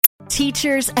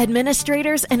Teachers,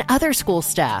 administrators, and other school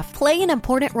staff play an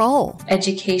important role.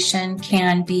 Education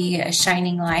can be a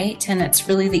shining light, and it's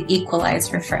really the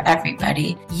equalizer for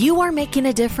everybody. You are making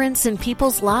a difference in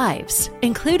people's lives,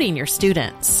 including your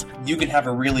students. You can have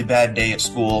a really bad day at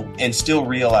school and still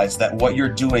realize that what you're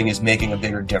doing is making a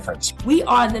bigger difference. We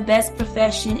are the best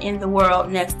profession in the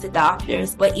world next to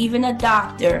doctors, but even a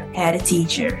doctor had a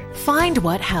teacher. Find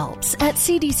what helps at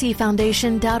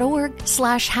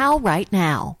cdcfoundation.org/how right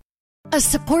now. A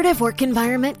supportive work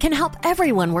environment can help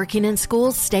everyone working in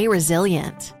schools stay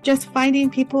resilient. Just finding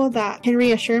people that can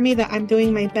reassure me that I'm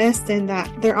doing my best and that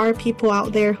there are people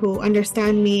out there who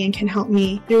understand me and can help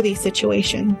me through these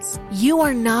situations. You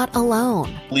are not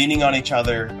alone. Leaning on each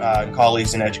other,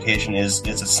 colleagues in education is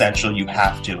essential. You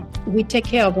have to. We take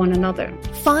care of one another.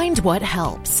 Find what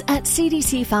helps at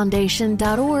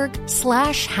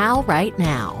cdcfoundation.org/how right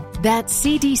now. That's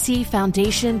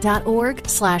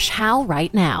cdcfoundation.org/how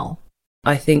right now.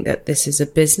 I think that this is a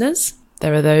business.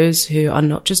 There are those who are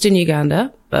not just in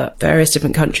Uganda, but various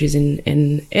different countries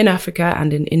in Africa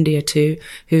and in India too,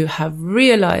 who have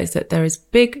realized that there is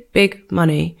big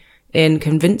money in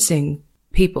convincing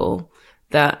people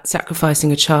that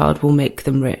sacrificing a child will make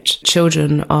them rich.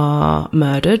 Children are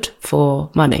murdered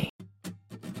for money.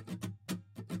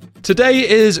 Today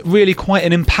is really quite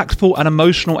an impactful and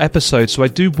emotional episode, so I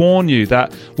do warn you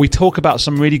that we talk about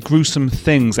some really gruesome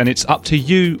things, and it's up to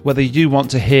you whether you want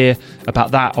to hear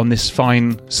about that on this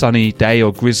fine sunny day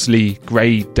or grisly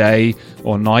grey day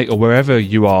or night or wherever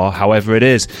you are, however it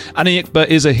is. Annie Iqbal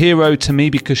is a hero to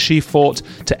me because she fought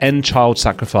to end child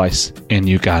sacrifice in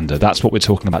Uganda. That's what we're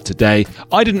talking about today.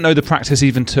 I didn't know the practice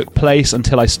even took place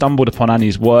until I stumbled upon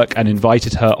Annie's work and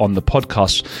invited her on the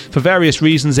podcast. For various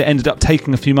reasons, it ended up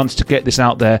taking a few months to get this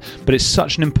out there, but it's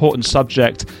such an important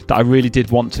subject that I really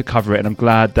did want to cover it, and I'm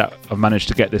glad that I've managed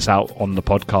to get this out on the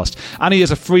podcast. Annie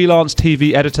is a freelance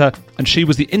TV editor, and she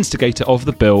was the instigator of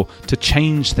the bill to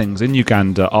change things in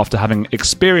Uganda after having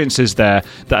experiences there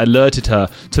that alerted her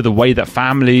to the way that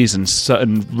families and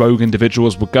certain rogue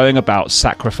individuals were going about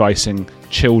sacrificing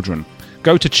children.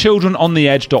 Go to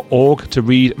childrenontheedge.org to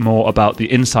read more about the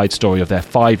inside story of their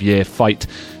 5-year fight,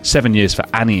 7 years for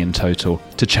Annie in total,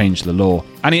 to change the law.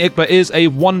 Annie Iqbal is a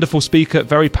wonderful speaker,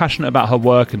 very passionate about her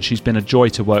work, and she's been a joy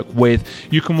to work with.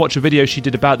 You can watch a video she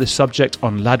did about this subject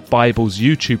on Lad Bible's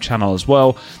YouTube channel as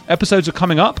well. Episodes are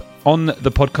coming up on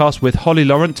the podcast with Holly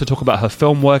Laurent to talk about her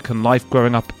film work and life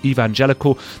growing up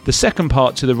evangelical, the second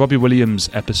part to the Robbie Williams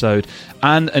episode,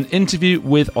 and an interview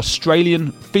with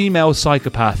Australian female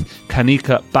psychopath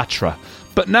Kanika Batra.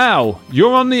 But now,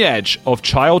 you're on the edge of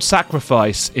child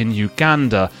sacrifice in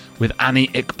Uganda with Annie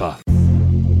Iqbal.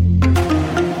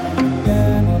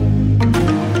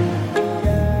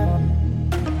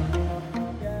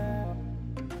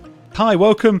 Hi,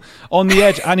 welcome on the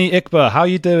edge, Annie Iqbal. How are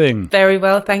you doing? Very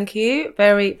well, thank you.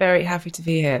 Very, very happy to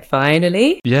be here,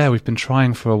 finally. Yeah, we've been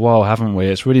trying for a while, haven't we?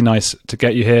 It's really nice to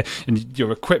get you here, and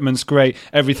your equipment's great,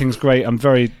 everything's great. I'm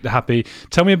very happy.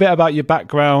 Tell me a bit about your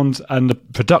background and the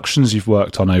productions you've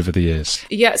worked on over the years.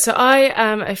 Yeah, so I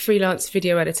am a freelance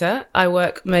video editor. I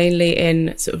work mainly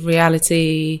in sort of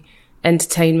reality,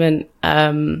 entertainment,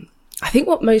 I think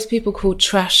what most people call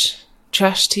trash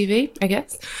TV, I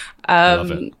guess. Love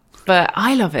it. But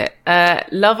I love it.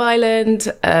 Love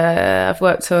Island. I've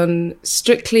worked on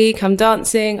Strictly Come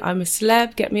Dancing. I'm a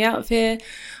Celeb. Get Me Out of Here.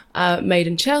 Made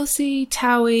in Chelsea.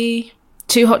 Towie.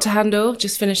 Too Hot to Handle.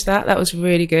 Just finished that. That was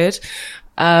really good.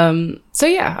 So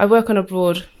yeah, I work on a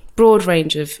broad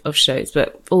range of shows,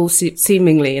 but all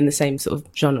seemingly in the same sort of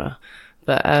genre.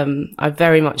 But I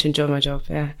very much enjoy my job.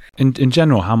 Yeah. In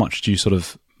general, how much do you sort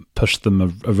of push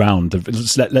them around?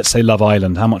 Let's say Love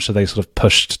Island, how much are they sort of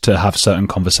pushed to have certain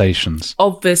conversations?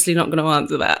 Obviously not going to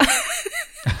answer that.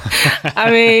 I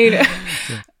mean,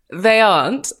 they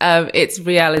aren't. It's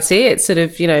reality. It's sort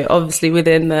of, obviously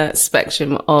within the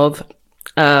spectrum of,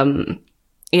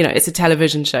 it's a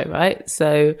television show, right?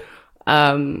 So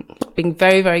being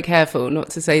very, very careful not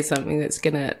to say something that's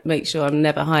going to make sure I'm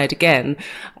never hired again.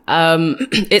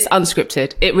 It's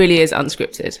unscripted. It really is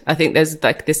unscripted. I think there's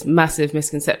like this massive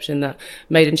misconception that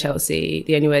Made in Chelsea,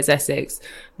 The Only Way is Essex,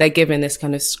 they're given this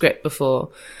kind of script before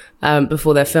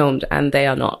they're filmed, and they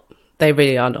are not. They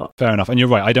really are not. Fair enough. And you're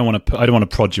right. I don't want to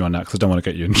prod you on that because I don't want to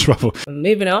get you in trouble.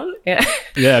 Moving on. Yeah.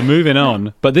 Yeah, moving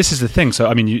on. But this is the thing. So,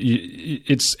 I mean,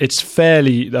 it's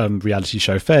fairly reality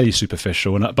show, fairly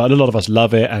superficial, but a lot of us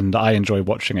love it, and I enjoy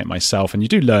watching it myself. And you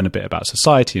do learn a bit about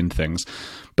society and things.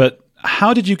 But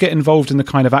how did you get involved in the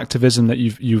kind of activism that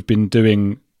you've been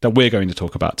doing that we're going to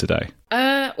talk about today?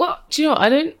 Well, do you know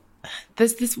what?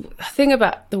 There's this thing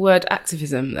about the word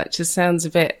activism that just sounds a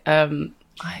bit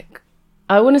like,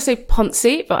 I want to say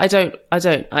poncy, but I don't.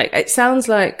 It sounds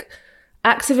like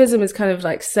activism is kind of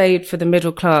like saved for the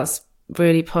middle class,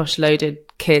 really posh, loaded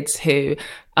kids who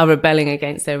are rebelling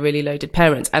against their really loaded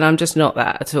parents. And I'm just not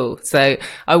that at all. So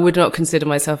I would not consider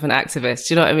myself an activist.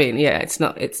 Do you know what I mean? Yeah, it's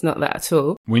not that at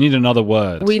all. We need another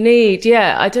word.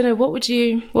 I don't know. What would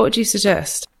you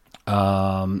suggest?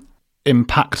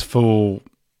 Impactful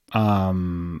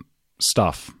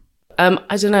stuff.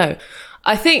 I don't know.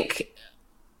 I think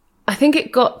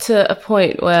it got to a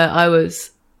point where I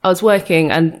was working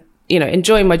and, you know,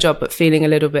 enjoying my job, but feeling a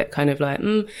little bit kind of like,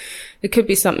 there could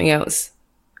be something else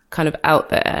kind of out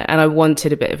there. And I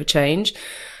wanted a bit of a change.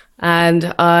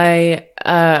 And I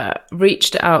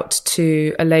reached out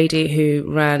to a lady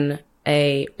who ran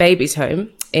a baby's home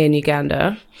in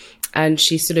Uganda. And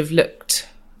she sort of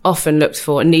often looked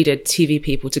for and needed TV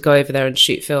people to go over there and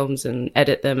shoot films and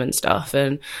edit them and stuff.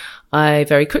 And I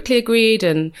very quickly agreed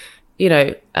and, you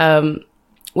know,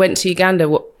 went to Uganda.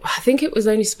 I think it was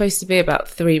only supposed to be about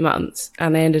 3 months,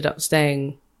 and I ended up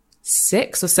staying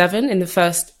 6 or 7 in the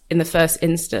first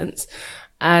instance.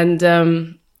 And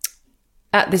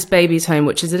at this baby's home,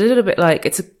 which is a little bit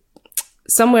like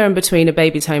somewhere in between a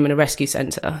baby's home and a rescue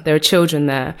centre. There are children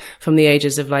there from the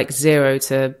ages of like 0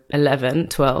 to 11,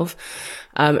 12,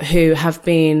 who have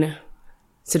been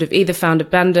sort of either found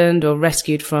abandoned or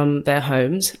rescued from their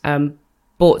homes,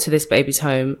 brought to this baby's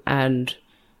home, and,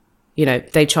 you know,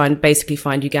 they try and basically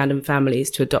find Ugandan families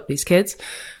to adopt these kids.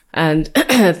 And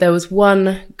there was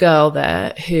one girl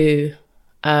there who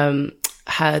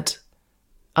had,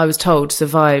 I was told,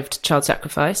 survived child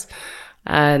sacrifice.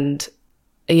 And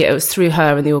yeah, it was through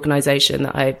her and the organisation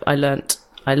that I learnt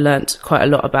quite a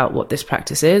lot about what this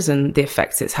practice is and the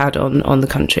effects it's had on the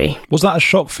country. Was that a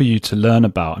shock for you to learn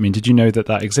about? I mean, did you know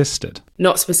that existed?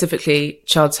 Not specifically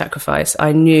child sacrifice.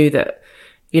 I knew that,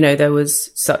 you know, there was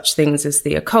such things as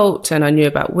the occult, and I knew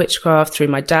about witchcraft through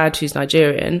my dad, who's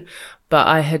Nigerian, but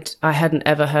I hadn't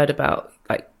ever heard about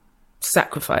like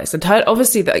sacrifice. I'd heard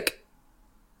obviously that like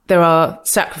there are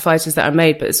sacrifices that are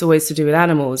made, but it's always to do with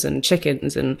animals and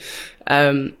chickens and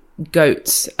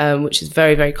goats, which is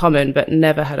very, very common, but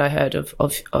never had I heard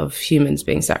of humans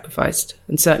being sacrificed,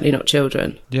 and certainly not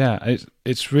children. Yeah,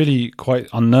 it's really quite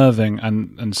unnerving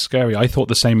and scary. I thought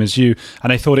the same as you,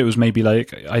 and I thought it was maybe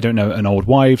like, I don't know, an old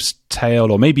wives'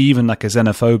 tale, or maybe even like a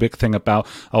xenophobic thing about,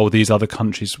 these other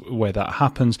countries where that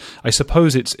happens. I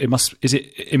suppose is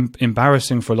it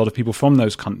embarrassing for a lot of people from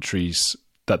those countries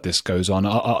that this goes on?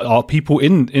 Are people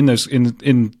in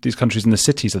these countries, in the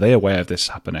cities, are they aware of this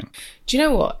happening? Do you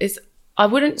know what? I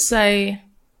wouldn't say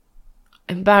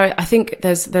embarrassed. I think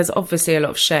there's obviously a lot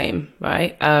of shame,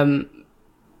 right?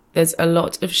 There's a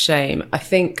lot of shame. I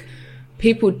think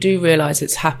people do realize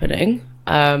it's happening.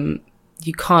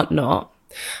 You can't not.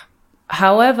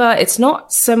 However, it's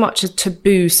not so much a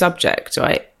taboo subject,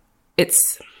 right?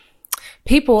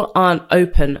 People aren't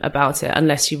open about it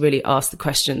unless you really ask the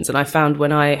questions. And I found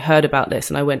when I heard about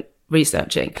this and I went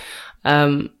researching,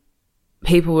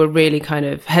 people were really kind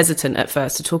of hesitant at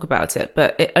first to talk about it,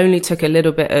 but it only took a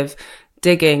little bit of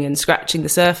digging and scratching the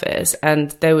surface,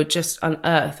 and they would just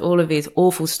unearth all of these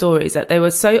awful stories that they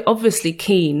were so obviously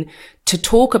keen to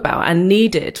talk about and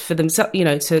needed for themselves, you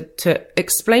know, to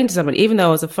explain to someone, even though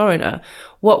I was a foreigner,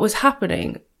 what was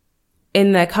happening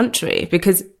in their country,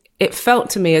 because it felt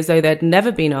to me as though they'd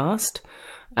never been asked.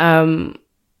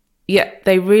 Yet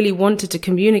they really wanted to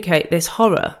communicate this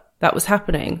horror that was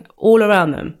happening all around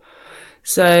them.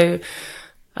 So,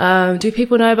 do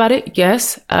people know about it?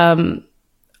 Yes.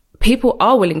 People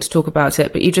are willing to talk about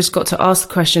it, but you just got to ask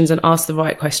the questions and ask the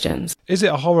right questions. Is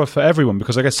it a horror for everyone?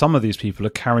 Because I guess some of these people are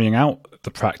carrying out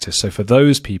the practice. So for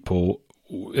those people,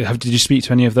 did you speak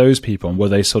to any of those people, and were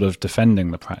they sort of defending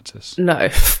the practice? No,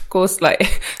 of course,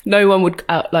 like no one would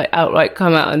outright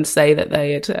come out and say that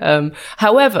they had.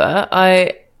 However,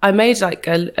 I made like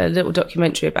a little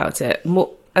documentary about it,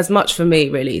 as much for me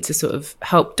really to sort of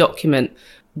help document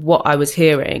what I was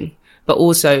hearing, but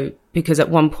also because at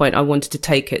one point I wanted to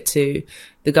take it to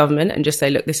the government and just say,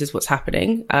 look, this is what's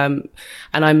happening. And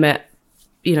I met,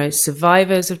 you know,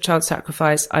 survivors of child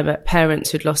sacrifice. I met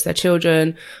parents who'd lost their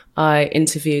children. I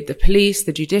interviewed the police,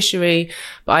 the judiciary,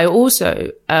 but I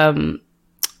also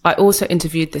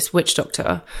interviewed this witch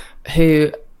doctor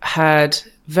who had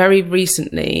very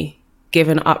recently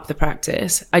given up the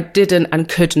practice. I didn't and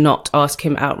could not ask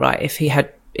him outright if he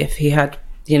had,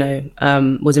 you know,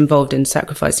 was involved in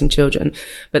sacrificing children,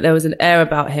 but there was an air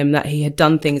about him that he had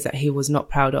done things that he was not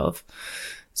proud of.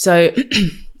 So,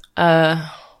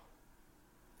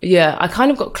 yeah, I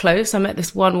kind of got close. I met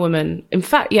this one woman. In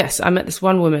fact, yes, I met this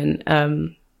one woman.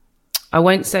 I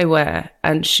won't say where.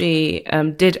 And she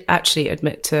did actually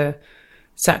admit to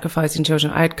sacrificing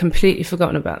children. I had completely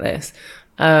forgotten about this.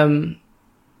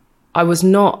 I was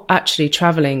not actually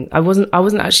traveling. I wasn't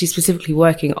actually specifically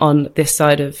working on this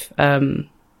side of,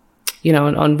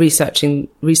 on researching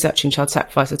child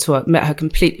sacrifice at all. I met her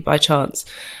completely by chance,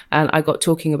 and I got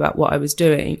talking about what I was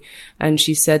doing. And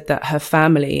she said that her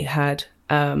family had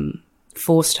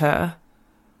forced her,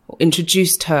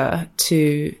 introduced her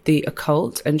to the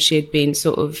occult, and she had been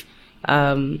sort of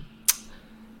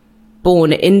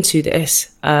born into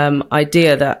this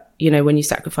idea that, when you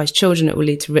sacrifice children, it will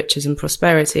lead to riches and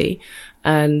prosperity.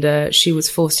 And she was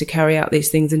forced to carry out these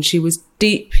things, and she was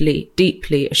deeply,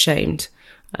 deeply ashamed.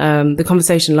 The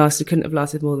conversation couldn't have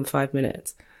lasted more than 5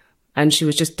 minutes. And she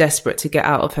was just desperate to get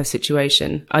out of her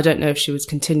situation. I don't know if she was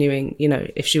continuing,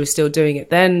 if she was still doing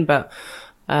it then, but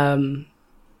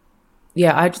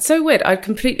it's so weird. I'd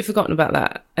completely forgotten about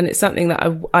that. And it's something that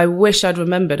I wish I'd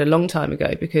remembered a long time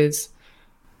ago, because,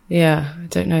 I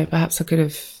don't know, perhaps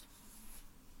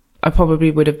I probably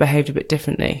would have behaved a bit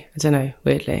differently. I don't know,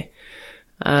 weirdly.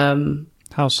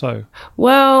 How so?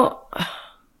 Well,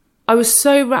 I was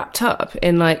so wrapped up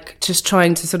in just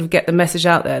trying to sort of get the message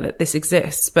out there that this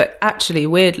exists. But actually,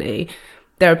 weirdly,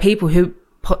 there are people who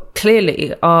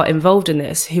clearly are involved in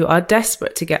this who are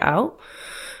desperate to get out.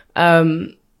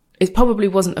 It probably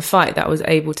wasn't a fight that I was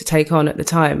able to take on at the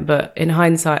time. But in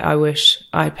hindsight, I wish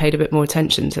I paid a bit more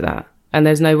attention to that. And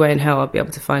there's no way in hell I'll be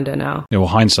able to find her now. Yeah, well,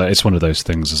 hindsight, it's one of those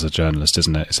things as a journalist,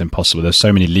 isn't it? It's impossible. There's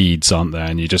so many leads, aren't there?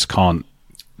 And you just can't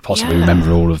possibly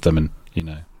remember all of them. And,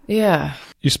 Yeah.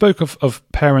 You spoke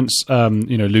of parents,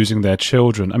 losing their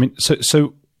children. I mean,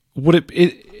 so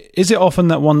is it often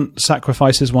that one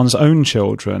sacrifices one's own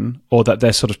children, or that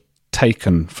they're sort of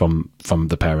taken from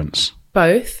the parents?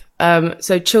 Both.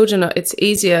 So children, it's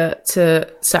easier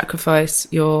to sacrifice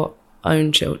your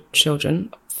own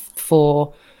children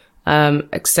for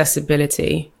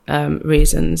accessibility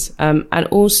reasons. And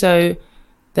also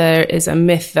there is a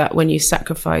myth that when you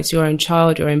sacrifice your own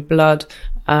child, your own blood,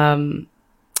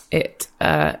 it's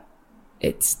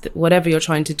whatever you're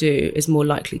trying to do is more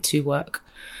likely to work,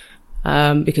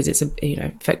 because it's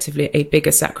effectively a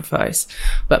bigger sacrifice.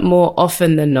 But more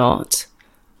often than not,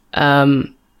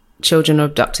 children are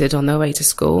abducted on their way to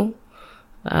school,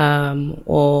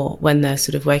 or when they're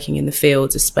sort of working in the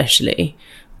fields, especially.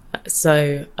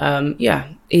 So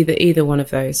either one of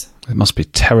those. It must be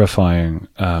terrifying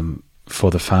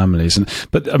for the families.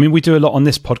 But I mean, we do a lot on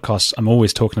this podcast. I'm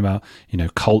always talking about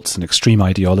cults and extreme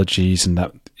ideologies, and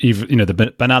that even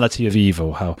the banality of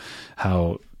evil, how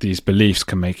these beliefs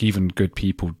can make even good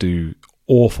people do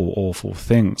awful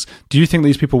things. Do you think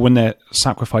these people, when they're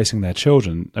sacrificing their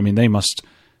children, I mean, they must,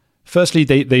 firstly,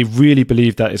 they really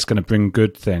believe that it's going to bring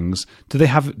good things. Do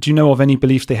you know of any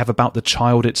beliefs they have about the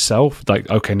child itself? Like,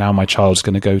 okay, now my child's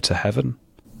going to go to heaven?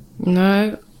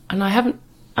 No, and I haven't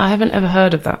ever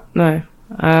heard of that. No.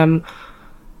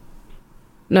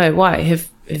 No, why? Have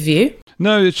you?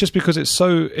 No, it's just because it's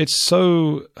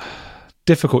so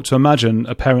difficult to imagine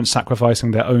a parent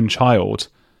sacrificing their own child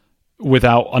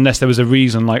unless there was a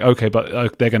reason, like, okay,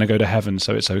 but they're going to go to heaven,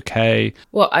 so it's okay.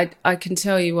 Well, I can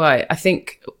tell you why. I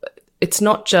think it's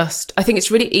not just, I think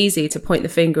it's really easy to point the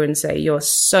finger and say, you're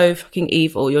so fucking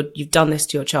evil, you've done this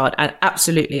to your child. And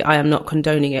absolutely, I am not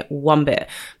condoning it one bit.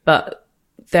 But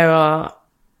there are,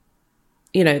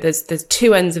 there's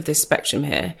two ends of this spectrum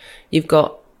here. You've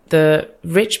got the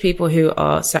rich people who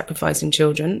are sacrificing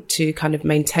children to kind of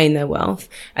maintain their wealth.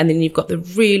 And then you've got the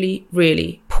really,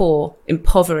 really poor,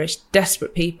 impoverished,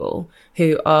 desperate people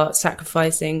who are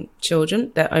sacrificing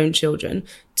children, their own children,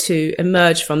 to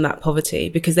emerge from that poverty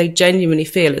because they genuinely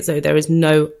feel as though there is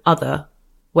no other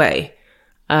way.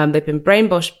 They've been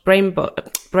brainwashed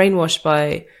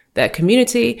by their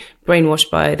community,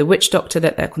 brainwashed by the witch doctor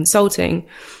that they're consulting.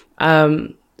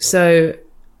 So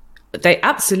they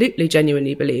absolutely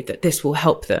genuinely believe that this will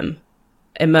help them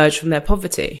emerge from their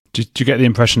poverty. Do you get the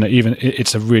impression that even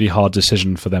it's a really hard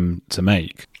decision for them to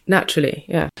make? Naturally,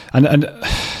 yeah. And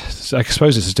I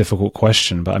suppose it's a difficult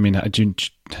question, but I mean, do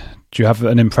you have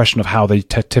an impression of how they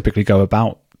typically go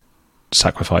about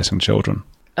sacrificing children?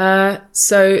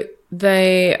 So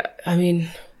they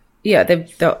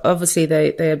obviously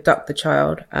they abduct the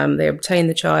child, they obtain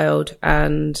the child,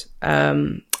 and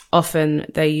often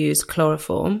they use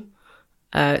chloroform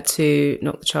to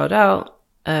knock the child out,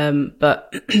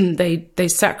 but they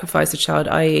sacrifice the child,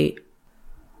 i.e.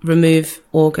 remove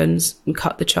organs and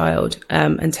cut the child,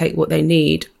 and take what they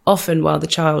need, often while the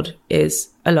child is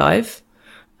alive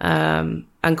and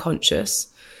conscious.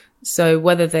 So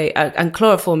whether and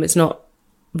chloroform is not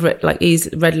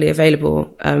readily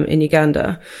available in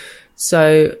Uganda.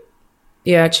 So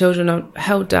yeah, children are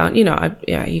held down.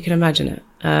 You can imagine it.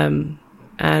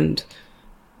 And,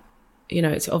 you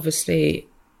know, it's obviously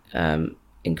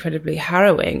incredibly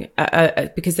harrowing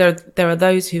because there are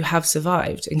those who have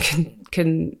survived and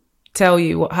can tell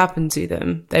you what happened to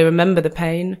them. They remember the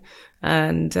pain,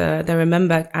 and they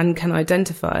remember and can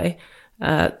identify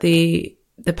the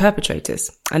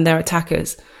perpetrators and their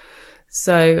attackers.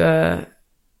 So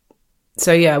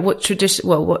yeah,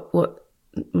 what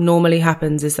normally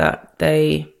happens is that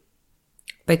they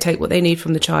take what they need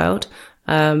from the child.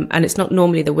 And it's not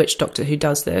normally the witch doctor who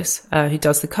does this, who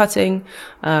does the cutting.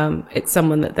 It's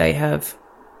someone that they have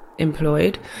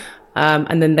employed.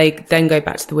 And then they then go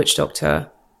back to the witch doctor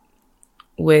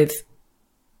with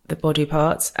the body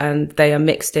parts, and they are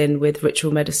mixed in with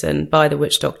ritual medicine by the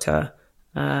witch doctor.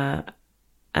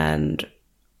 And,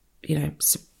 you know,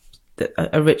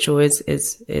 a ritual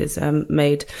is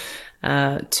made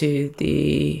to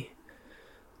the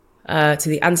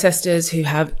ancestors who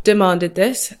have demanded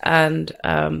this, and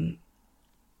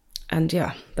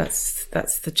yeah, that's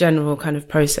the general kind of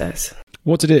process.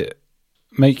 What did it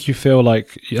make you feel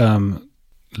like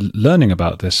learning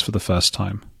about this for the first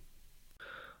time?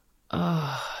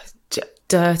 Oh,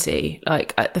 dirty.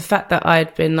 Like the fact that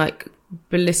I'd been like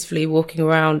blissfully walking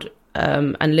around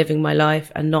and living my life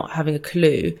and not having a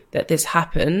clue that this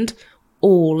happened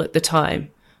all at the time.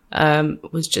 I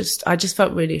just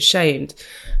felt really ashamed.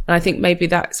 And I think maybe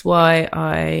that's why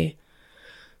I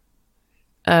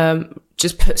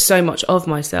just put so much of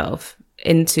myself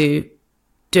into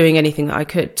doing anything that I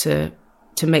could to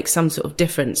make some sort of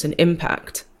difference and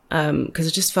impact. Because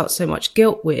I just felt so much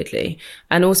guilt, weirdly.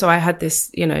 And also I had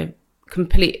this, you know,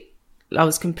 I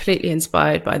was completely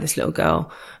inspired by this little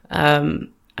girl,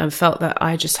 and felt that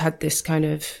I just had this kind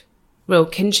of real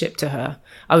kinship to her.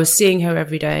 I was seeing her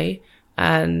every day,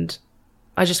 and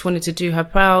I just wanted to do her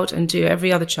proud and do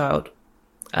every other child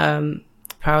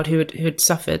proud who had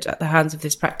suffered at the hands of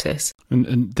this practice.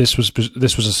 And this was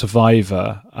a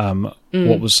survivor.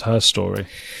 What was her story?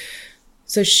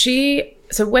 So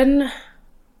when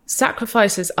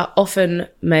sacrifices are often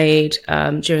made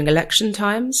during election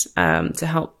times to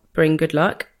help bring good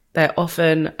luck, they're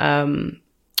often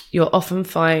you'll often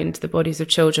find the bodies of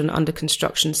children under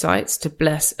construction sites to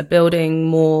bless a building,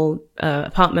 mall,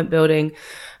 apartment building.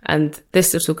 And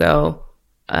this little girl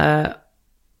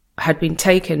had been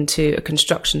taken to a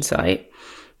construction site.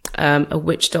 A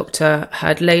witch doctor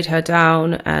had laid her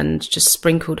down and just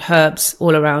sprinkled herbs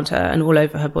all around her and all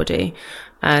over her body.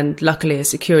 And luckily a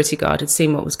security guard had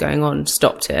seen what was going on,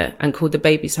 stopped it, and called the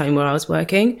baby's home where I was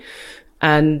working.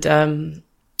 And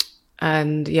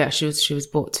yeah, she was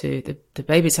brought to the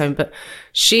baby's home. But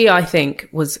she, I think,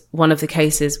 was one of the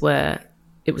cases where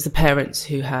it was the parents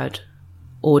who had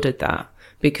ordered that,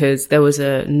 because there was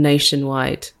a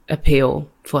nationwide appeal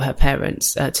for her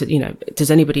parents to, you know,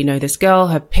 does anybody know this girl?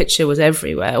 Her picture was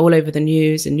everywhere, all over the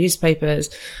news and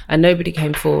newspapers, and nobody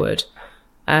came forward.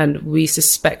 And we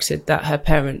suspected that her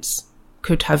parents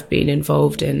could have been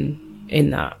involved in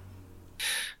that.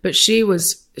 But it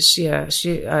was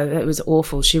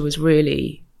awful. She was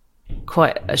really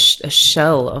quite a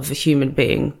shell of a human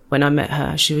being when I met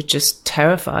her. She was just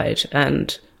terrified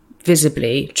and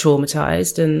visibly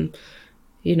traumatized. And,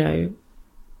 you know,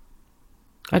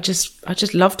 I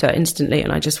just loved her instantly.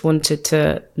 And I just wanted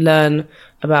to learn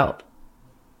about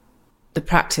the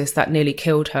practice that nearly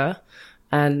killed her.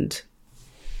 And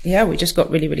yeah, we just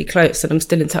got really, really close, and I'm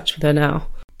still in touch with her now.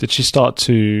 Did she start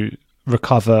to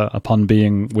recover upon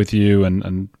being with you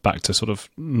and back to sort of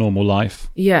normal life?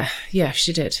 Yeah,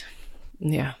 she did.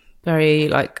 Yeah,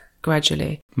 very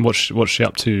gradually. What's she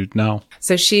up to now?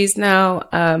 So she's now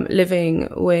living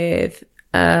with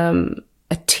a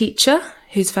teacher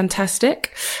who's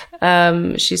fantastic.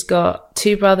 She's got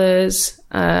 2 brothers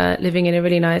living in a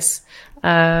really nice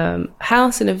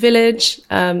house in a village,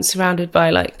 surrounded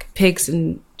by pigs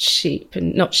and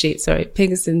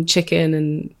pigs and chicken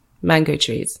and mango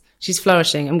trees. She's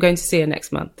flourishing. I'm going to see her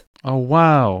next month. Oh,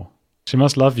 wow. She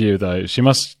must love you, though. She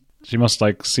must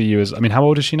see you as, I mean, how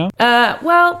old is she now?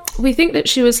 Well, we think that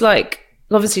she was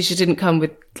obviously she didn't come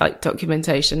with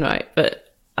documentation, right?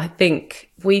 But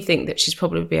we think that she's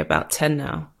probably about 10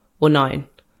 now, or 9.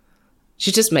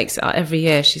 She just makes it out every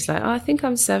year. She's like, oh, I think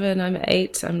I'm 7, I'm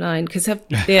 8, I'm 9. Because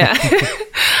yeah.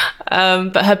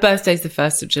 But her birthday's the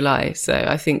 1st of July. So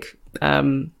I think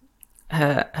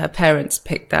her parents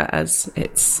picked that as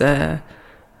it's, I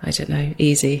don't know,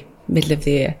 easy, middle of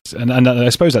the year. And I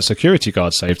suppose that security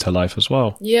guard saved her life as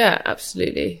well. Yeah,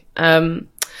 absolutely. And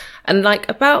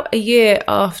about a year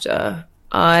after,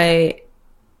 I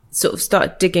sort of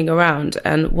started digging around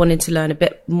and wanted to learn a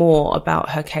bit more about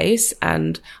her case.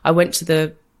 And I went to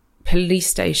the police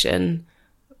station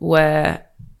where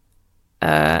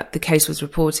the case was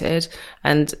reported,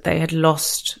 and they had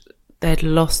lost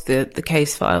the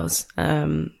case files.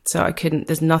 So I couldn't.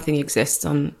 There's nothing exists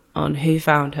on who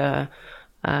found her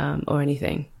or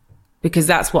anything, because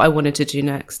that's what I wanted to do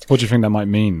next. What do you think that might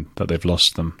mean, that they've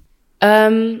lost them?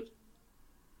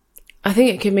 I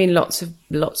think it could mean lots of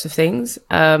things.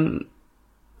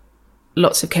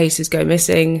 Lots of cases go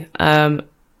missing, and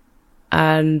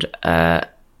to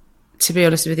be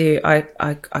honest with you,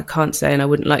 I can't say, and I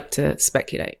wouldn't like to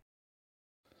speculate.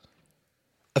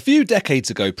 A few decades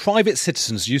ago, private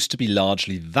citizens used to be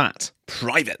largely that,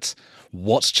 private.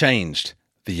 What's changed?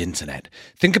 The internet.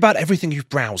 Think about everything you've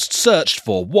browsed, searched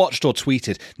for, watched or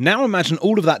tweeted. Now imagine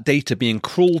all of that data being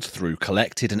crawled through,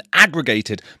 collected and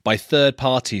aggregated by third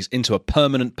parties into a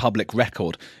permanent public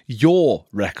record. Your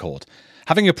record.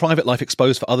 Having your private life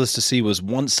exposed for others to see was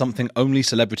once something only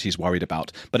celebrities worried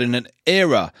about. But in an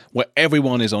era where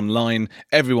everyone is online,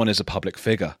 everyone is a public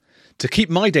figure. To keep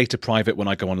my data private when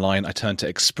I go online, I turn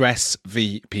to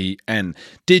ExpressVPN.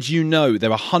 Did you know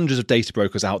there are hundreds of data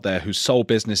brokers out there whose sole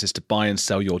business is to buy and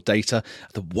sell your data?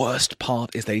 The worst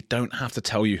part is they don't have to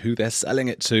tell you who they're selling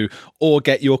it to or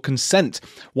get your consent.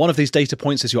 One of these data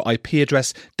points is your IP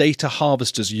address. Data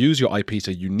harvesters use your IP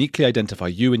to uniquely identify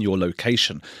you and your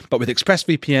location. But with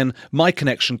ExpressVPN, my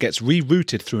connection gets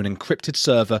rerouted through an encrypted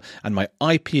server and my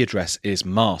IP address is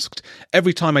masked.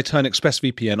 Every time I turn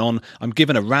ExpressVPN on, I'm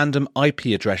given a random IP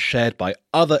address shared by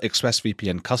other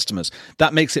ExpressVPN customers.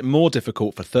 That makes it more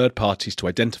difficult for third parties to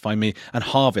identify me and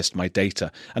harvest my data.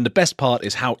 And the best part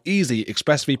is how easy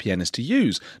ExpressVPN is to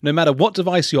use. No matter what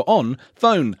device you're on,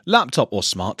 phone, laptop or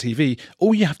smart TV,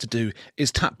 all you have to do is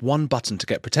tap one button to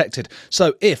get protected.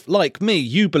 So if, like me,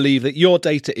 you believe that your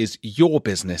data is your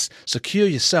business, secure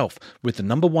yourself with the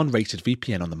 #1 rated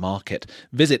VPN on the market.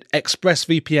 Visit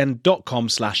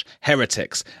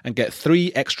expressvpn.com/heretics and get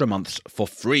 3 extra months for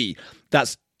free.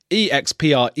 That's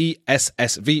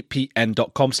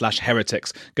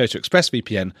expressvpn.com/heretics. Go to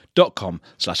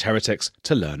expressvpn.com/heretics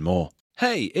to learn more.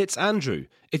 Hey, it's Andrew.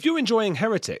 If you're enjoying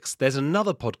Heretics, there's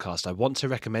another podcast I want to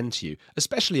recommend to you,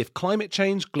 especially if climate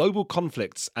change, global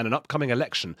conflicts, and an upcoming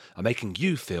election are making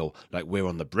you feel like we're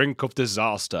on the brink of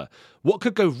disaster. What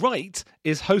Could Go Right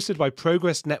is hosted by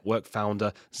Progress Network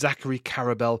founder Zachary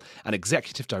Karabell and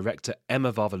executive director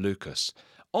Emma Varvaloucas.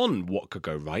 On What Could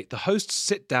Go Right, the hosts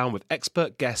sit down with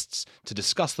expert guests to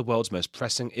discuss the world's most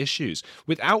pressing issues,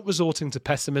 without resorting to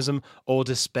pessimism or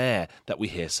despair that we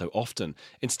hear so often.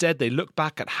 Instead, they look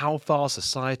back at how far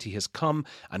society has come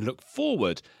and look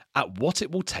forward at what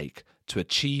it will take to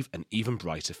achieve an even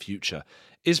brighter future.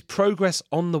 Is progress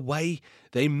on the way?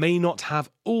 They may not have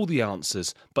all the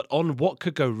answers, but on What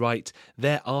Could Go Right,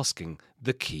 they're asking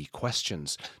the key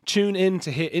questions. Tune in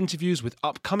to hear interviews with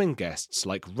upcoming guests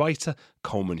like writer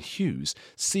Coleman Hughes,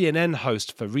 CNN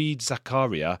host Fareed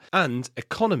Zakaria, and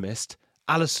economist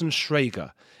Alison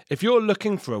Schrager. If you're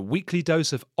looking for a weekly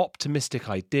dose of optimistic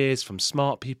ideas from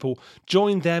smart people,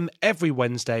 join them every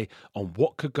Wednesday on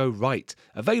What Could Go Right,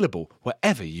 available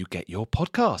wherever you get your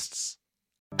podcasts.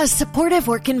 A supportive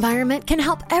work environment can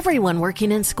help everyone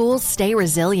working in schools stay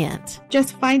resilient.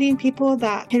 Just finding people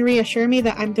that can reassure me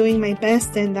that I'm doing my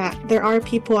best and that there are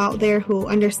people out there who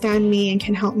understand me and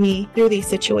can help me through these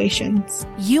situations.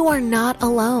 You are not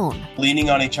alone. Leaning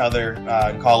on each other,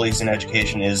 colleagues in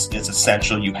education is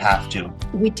essential. You have to.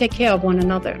 We take care of one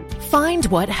another. Find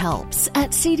what helps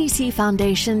at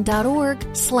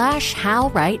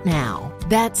cdcfoundation.org/howrightnow.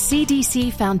 That's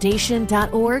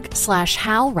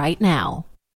cdcfoundation.org/howrightnow.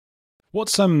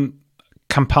 What's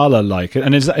Kampala like?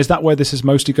 And is that where this is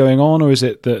mostly going on, or is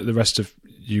it the rest of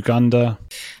Uganda?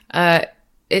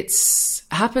 It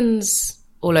happens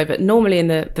all over. Normally in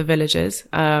the villages.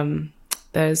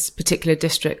 There's particular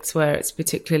districts where it's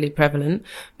particularly prevalent,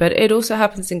 but it also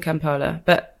happens in Kampala.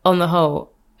 But on the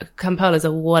whole, Kampala is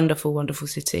a wonderful, wonderful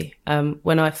city.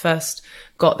 When I first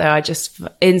got there, I just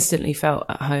instantly felt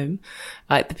at home.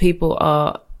 Like, the people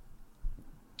are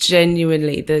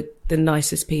genuinely the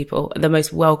nicest people, the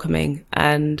most welcoming.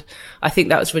 And I think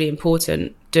that was really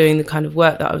important doing the kind of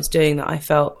work that I was doing, that I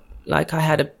felt like I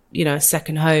had a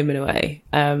second home in a way.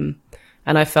 And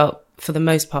I felt for the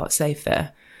most part safe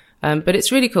there. But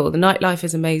it's really cool. The nightlife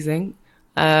is amazing.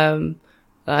 Really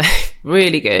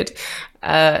good.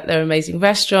 There are amazing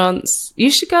restaurants.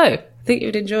 You should go. I think you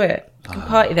would enjoy it. You can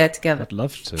party there together. I'd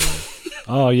love to.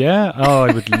 Oh, yeah? Oh,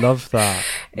 I would love that.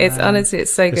 It's honestly,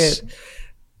 it's so good.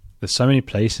 There's so many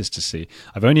places to see.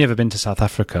 I've only ever been to South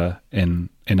Africa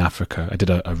in Africa. I did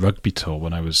a rugby tour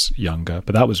when I was younger,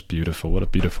 but that was beautiful. What a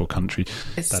beautiful country.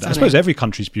 I suppose every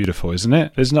country's beautiful, isn't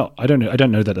it? I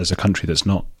don't know that there's a country that's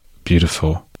not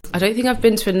beautiful. I don't think I've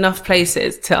been to enough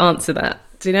places to answer that.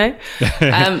 Do you know?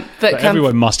 But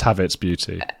everyone must have its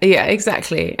beauty. Yeah,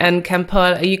 exactly. And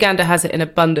Kampala, Uganda has it in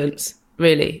abundance,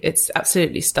 really. It's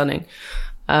absolutely stunning.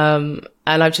 And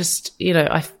I've just,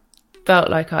 I felt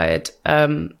like I had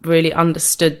really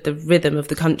understood the rhythm of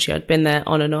the country. I'd been there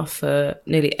on and off for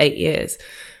nearly 8 years.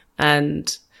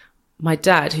 And my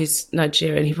dad, who's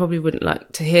Nigerian, he probably wouldn't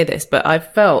like to hear this, but I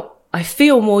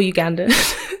feel more Ugandan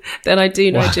than I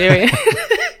do Nigerian.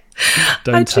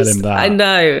 Don't tell him that. I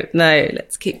know. No,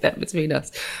 let's keep that between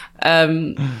us.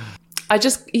 Even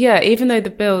though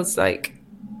the bill's like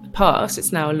passed,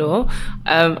 it's now a law,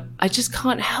 I just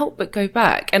can't help but go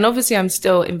back. And obviously I'm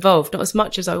still involved, not as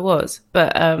much as I was,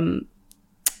 but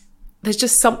there's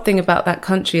just something about that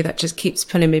country that just keeps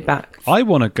pulling me back. I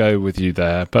want to go with you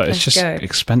there, but it's just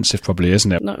expensive probably,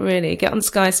 isn't it? Not really. Get on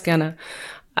Skyscanner.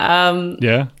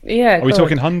 Yeah? Yeah. Are we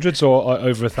talking hundreds or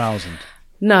over 1,000?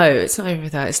 No, it's not over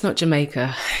that. It's not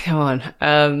Jamaica. Come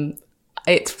on.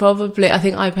 It's probably, I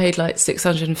think I paid like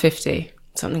 650,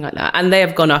 something like that. And they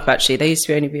have gone up, actually. They used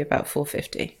to only be about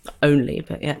 450 only,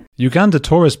 but yeah. Uganda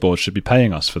Tourist Board should be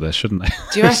paying us for this, shouldn't they?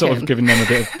 Do you reckon? Sort of giving them a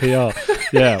bit of PR.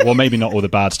 Yeah, well, maybe not all the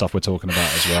bad stuff we're talking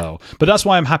about as well. But that's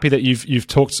why I'm happy that you've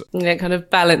talked... Yeah, it kind of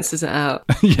balances it out.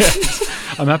 Yes.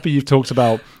 I'm happy you've talked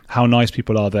about how nice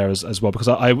people are there as well, because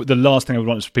the last thing I would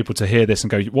want is for people to hear this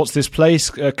and go, what's this place?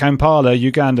 Kampala,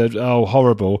 Uganda, oh,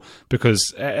 horrible,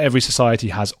 because every society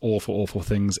has awful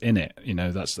things in it.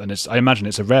 I imagine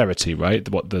it's a rarity, right?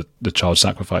 What the child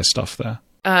sacrifice stuff there.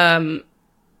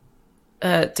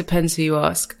 Depends who you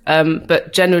ask.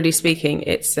 But generally speaking,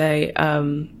 it's a,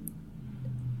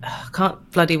 I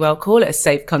can't bloody well call it a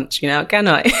safe country now, can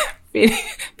I?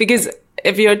 Because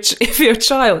if you're a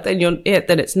child, then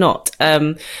then it's not,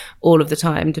 all of the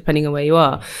time, depending on where you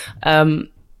are.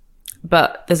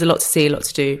 But there's a lot to see, a lot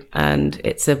to do. And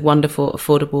it's a wonderful,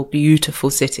 affordable,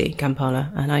 beautiful city,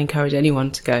 Kampala. And I encourage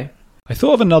anyone to go. I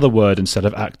thought of another word instead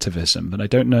of activism, but I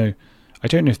don't know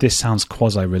if this sounds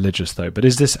quasi-religious though, but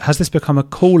has this become a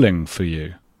calling for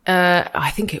you?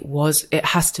 I think it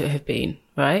has to have been,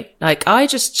 right? Like I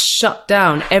just shut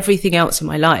down everything else in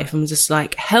my life and was just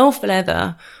like, hell for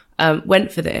leather,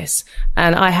 went for this.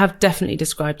 And I have definitely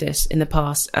described this in the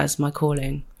past as my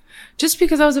calling. Just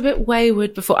because I was a bit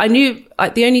wayward before. I knew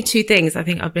the only two things I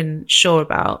think I've been sure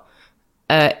about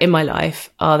in my life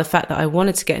are the fact that I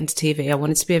wanted to get into TV, I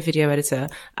wanted to be a video editor,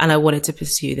 and I wanted to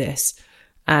pursue this.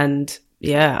 And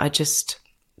yeah, I just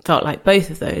felt like both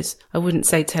of those. I wouldn't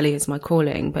say telly is my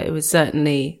calling, but it was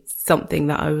certainly something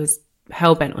that I was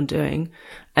hell-bent on doing.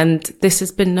 And this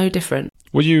has been no different.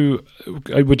 Would you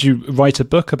write a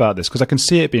book about this? Because I can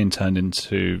see it being turned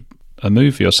into a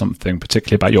movie or something,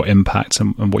 particularly about your impact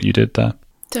and what you did there.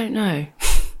 Don't know.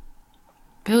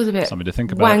 Feels a bit something to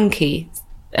think about. Wanky,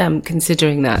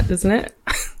 considering that, doesn't it?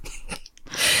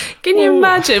 Can you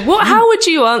imagine? How would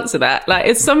you answer that? Like,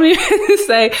 if somebody would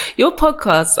say, your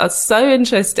podcasts are so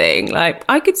interesting, like,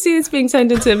 I could see this being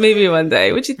turned into a movie one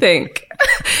day. What do you think?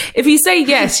 If you say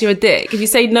yes, you're a dick. If you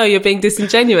say no, you're being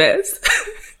disingenuous.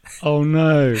 Oh,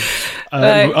 no.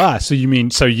 So you mean,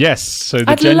 so yes. So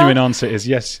the genuine answer is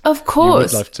yes. Of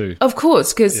course. You would love to. Of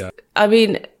course, because, I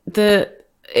mean,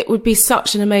 it would be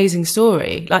such an amazing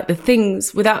story. Like the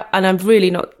things and I'm really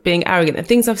not being arrogant, the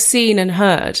things I've seen and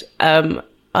heard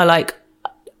are like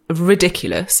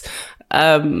ridiculous.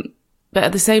 But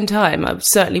at the same time, I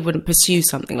certainly wouldn't pursue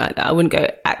something like that. I wouldn't go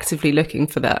actively looking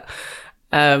for that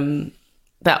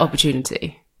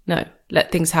opportunity. No,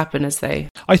 let things happen as they...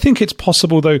 I think it's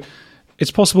possible, though. It's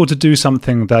possible to do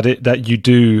something that you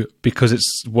do because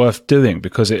it's worth doing,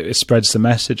 because it spreads the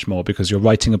message more, because you're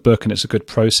writing a book and it's a good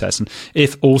process. And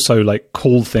if also like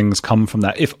cool things come from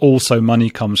that, if also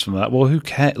money comes from that, well, who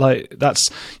cares? Like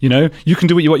that's, you can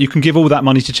do what you want. You can give all that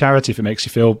money to charity if it makes you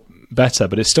feel better,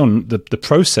 but it's still the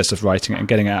process of writing it and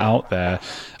getting it out there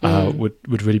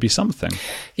would really be something.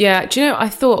 Yeah. Do you know, I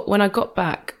thought when I got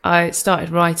back, I started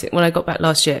writing. When I got back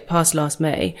last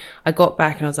May, I got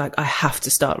back and I was like, I have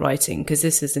to start writing because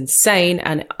this is insane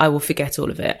and I will forget all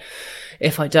of it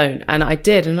if I don't. And I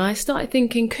did. And I started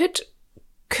thinking, could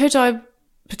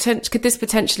this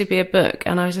potentially be a book?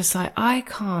 And I was just like, I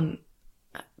can't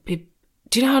be,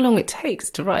 do you know how long it takes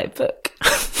to write a book?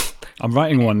 I'm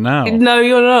writing one now. No,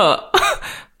 you're not.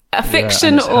 A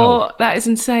fiction or that is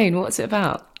insane. What's it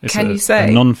about? Can you say?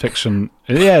 A non-fiction.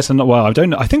 Yes, and well, I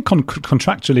don't know. I think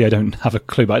contractually I don't have a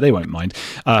clue, but they won't mind.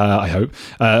 I hope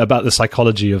about the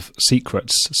psychology of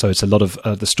secrets. So it's a lot of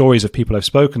the stories of people I've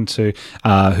spoken to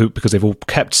because they've all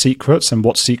kept secrets and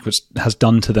what secrets has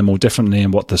done to them all differently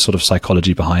and what the sort of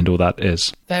psychology behind all that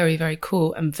is. Very, very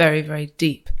cool and very, very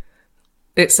deep.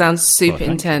 It sounds super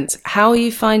intense. How are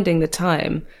you finding the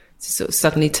time sort of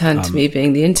suddenly turned to me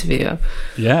being the interviewer.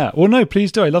 Yeah. Well, no,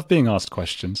 please do. I love being asked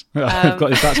questions.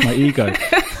 That's my ego.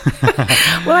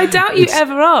 Well, I doubt you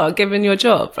ever are, given your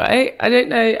job, right? I don't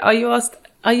know. Are you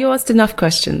asked enough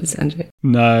questions, Andrew?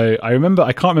 No, I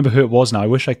can't remember who it was now. I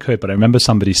wish I could, but I remember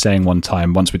somebody saying one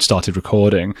time, once we'd started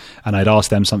recording, and I'd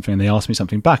asked them something and they asked me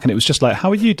something back, and it was just like,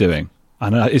 how are you doing?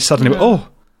 And it suddenly went, oh,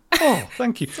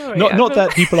 thank you. Sorry, not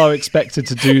that people are expected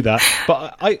to do that,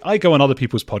 but I go on other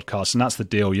people's podcasts, and that's the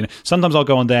deal. You know, sometimes I'll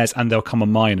go on theirs and they'll come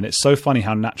on mine, and it's so funny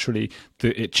how naturally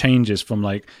it changes from,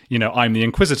 like, you know, I'm the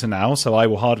inquisitor now, so I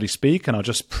will hardly speak and I'll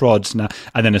just prod now,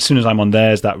 and then as soon as I'm on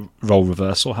theirs, that role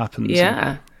reversal happens.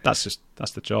 Yeah, that's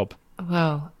the job.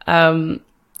 Wow.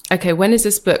 Okay, when is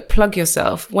this book? Plug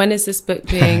yourself. When is this book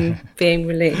being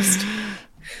released?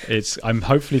 I'm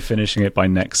hopefully finishing it by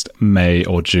next May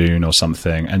or June or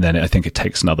something, and then I think it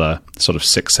takes another sort of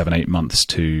 6, 7, 8 months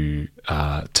to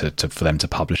for them to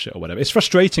publish it or whatever. It's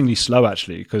frustratingly slow,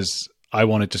 actually, because I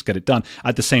want to just get it done.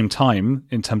 At the same time,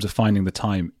 in terms of finding the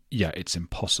time, yeah, it's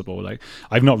impossible. Like,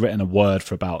 I've not written a word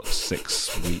for about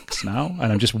 6 weeks now,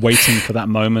 and I'm just waiting for that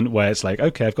moment where it's like,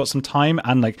 okay, I've got some time,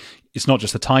 and like, it's not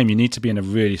just the time. You need to be in a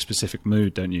really specific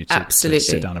mood, don't you? To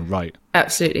sit down and write.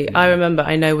 Absolutely. Yeah.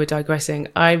 I know we're digressing.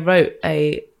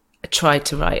 I tried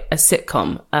to write a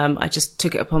sitcom. I just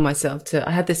took it upon myself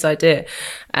I had this idea,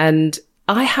 and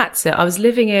I was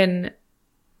living in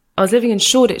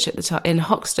Shoreditch at the time, in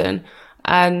Hoxton,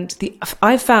 and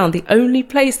I found the only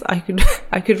place that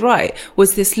I could write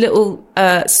was this little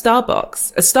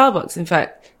Starbucks. A Starbucks, in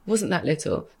fact, wasn't that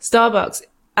little. Starbucks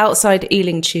outside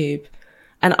Ealing Tube.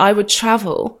 And I would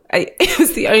travel. It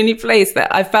was the only place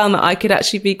that I found that I could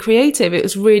actually be creative. It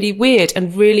was really weird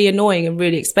and really annoying and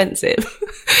really expensive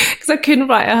because I couldn't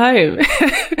write at home.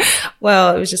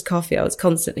 Well, it was just coffee. I was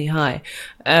constantly high.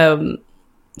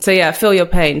 So yeah, I feel your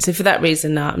pain. So for that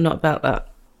reason, no, I'm not about that.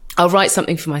 I'll write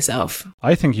something for myself.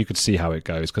 I think you could see how it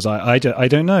goes, because I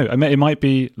don't know. I mean, it might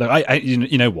be like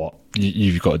you know what,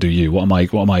 you've got to do you. What am I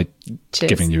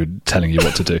telling you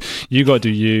what to do? You got to do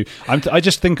you. I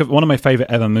just think of one of my favorite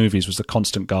ever movies was The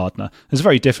Constant Gardener. It's a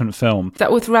very different film.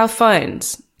 That with Ralph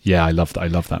Fiennes. Yeah, I love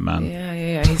that man.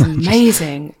 Yeah. He's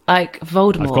amazing. Like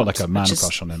Voldemort. I've got like a man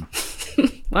crush on him.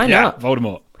 Why not? Yeah,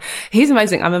 Voldemort. He's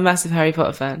amazing. I'm a massive Harry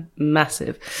Potter fan.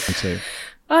 Massive. Me too.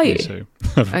 Are you? Me too.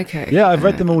 Okay. Yeah, I've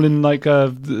read them all in like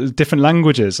different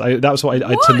languages. That was what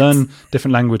I to learn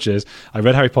different languages. I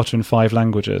read Harry Potter in 5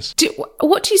 languages.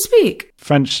 What do you speak?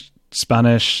 French,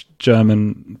 Spanish,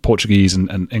 German, Portuguese,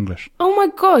 and English. Oh my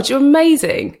God, you're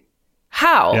amazing.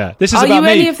 How? Yeah, this is about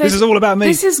me. This is all about me.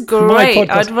 This is great.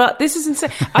 This is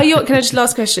insane. Can I just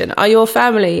last question? Are your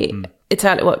family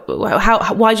Italian? Why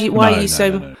are you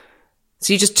so? No.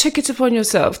 So you just took it upon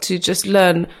yourself to just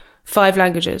learn 5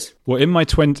 languages? Well, in my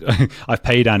 20s, I've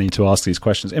paid Annie to ask these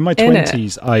questions. In my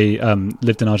 20s, I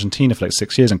lived in Argentina for like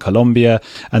 6 years, and Colombia,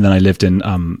 and then I lived in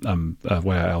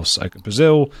where else?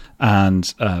 Brazil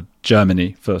and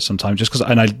Germany for some time, just because.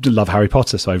 And I love Harry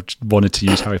Potter, so I wanted to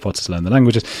use Harry Potter to learn the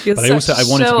languages. But I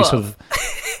wanted to be sort of.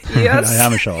 Yes. I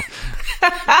am a show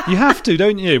off. You have to,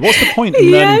 don't you? What's the point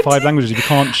in learning 5 languages if you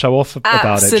can't show off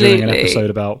about it during an episode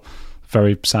about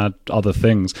very sad other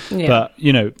things? Yeah. But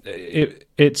you know,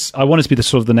 it's I wanted to be the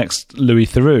sort of the next Louis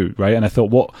Theroux, right? And I thought,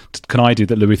 what can I do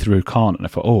that Louis Theroux can't? And I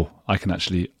thought, I can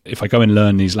actually, if I go and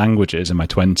learn these languages in my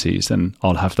 20s, then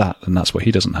I'll have that, and that's what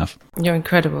he doesn't have. You're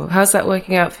incredible. How's that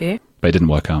working out for you? But it didn't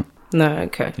work out. No,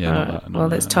 okay. Yeah, well,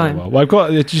 there's time. Well, I've got.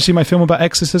 Did you see my film about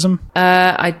exorcism?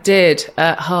 I did.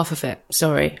 Half of it.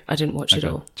 Sorry, I didn't watch it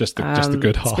all. Just the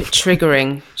good half. It's a bit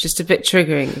triggering. Just a bit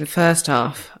triggering. The first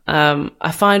half.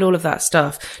 I find all of that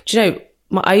stuff. Do you know?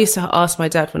 I used to ask my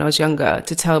dad when I was younger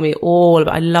to tell me all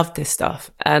about. I love this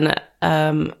stuff, and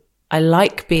I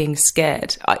like being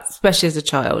scared, especially as a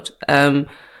child.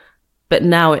 But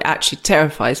now it actually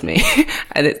terrifies me.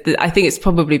 And I think it's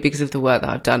probably because of the work that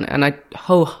I've done. And I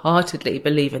wholeheartedly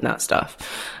believe in that stuff.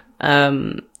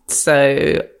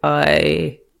 So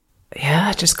I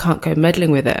just can't go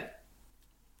meddling with it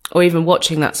or even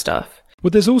watching that stuff.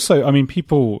 Well, there's also, I mean,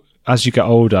 people, as you get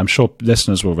older, I'm sure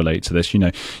listeners will relate to this. You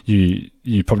know,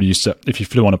 you probably used to, if you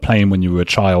flew on a plane when you were a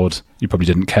child, you probably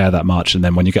didn't care that much. And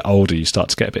then when you get older, you start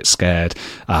to get a bit scared.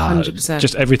 100%.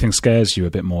 Just everything scares you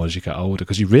a bit more as you get older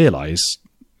because you realise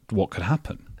what could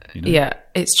happen. You know? Yeah,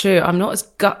 it's true. I'm not as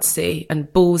gutsy and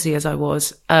ballsy as I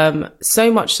was.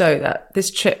 So much so that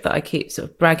this trip that I keep sort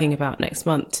of bragging about next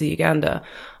month to Uganda,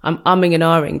 I'm umming and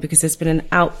ahhing because there's been an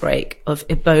outbreak of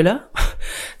Ebola.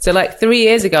 So like 3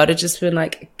 years ago, I'd have just been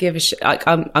like, give a shit, like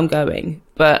I'm going.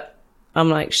 But I'm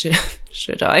like, shit,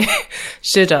 Should I?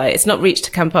 It's not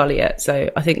reached Kampala yet, so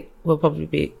I think we'll probably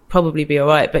be all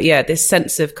right. But yeah, this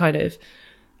sense of kind of,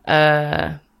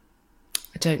 I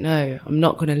don't know. I'm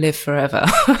not going to live forever.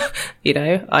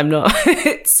 I'm not.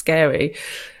 It's scary.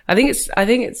 I think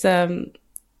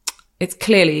it's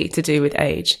clearly to do with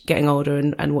age, getting older,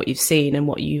 and what you've seen and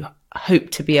what you hope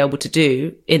to be able to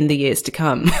do in the years to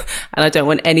come. And I don't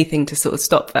want anything to sort of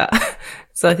stop that.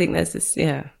 So I think there's this.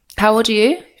 Yeah. How old are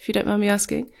you, if you don't mind me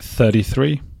asking?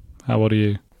 33. How old are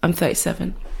you? I'm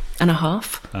 37 and a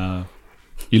half.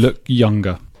 You look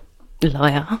younger.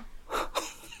 Liar.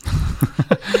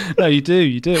 No, you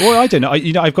do. Well, I don't know.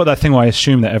 I've got that thing where I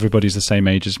assume that everybody's the same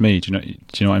age as me. Do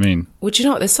you know what I mean? Well, do you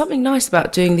know what? There's something nice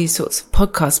about doing these sorts of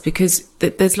podcasts because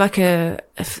there's like a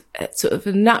sort of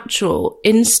a natural,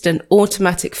 instant,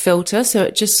 automatic filter. So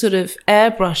it just sort of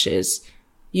airbrushes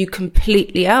you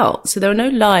completely out. So there are no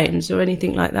lines or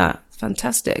anything like that. It's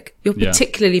fantastic. You're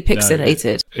particularly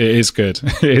pixelated. No, it is good.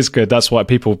 It is good. That's why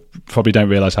people probably don't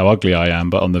realize how ugly I am,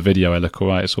 but on the video I look all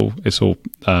right. It's all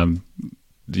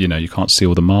you can't see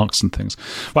all the marks and things.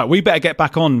 Right, we better get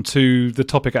back on to the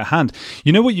topic at hand.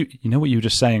 You know what you were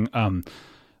just saying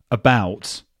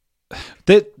about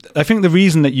that. I think the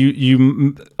reason that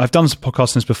I've done some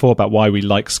podcasts before about why we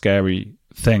like scary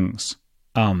things.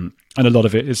 And a lot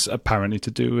of it is apparently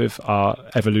to do with our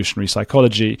evolutionary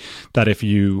psychology, that if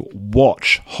you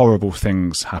watch horrible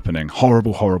things happening,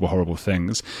 horrible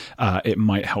things, it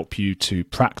might help you to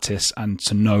practice and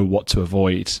to know what to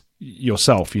avoid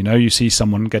yourself. You see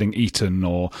someone getting eaten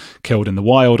or killed in the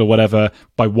wild or whatever,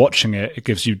 by watching it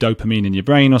gives you dopamine in your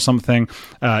brain or something.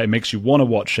 It makes you want to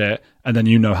watch it, and then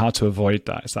you know how to avoid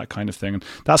that. It's that kind of thing. And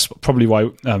that's probably why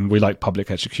we like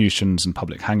public executions and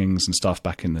public hangings and stuff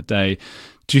back in the day.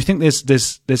 Do you think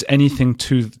there's anything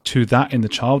to that in the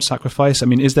child sacrifice? I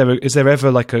mean, is there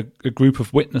ever like a group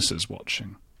of witnesses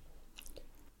watching?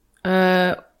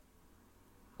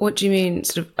 What do you mean?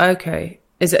 Sort of, okay.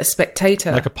 Is it a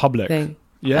spectator? Like a public thing?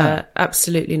 Yeah.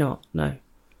 Absolutely not. No.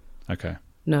 Okay.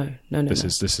 No. This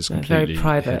is completely very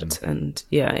private hidden. And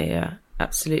yeah,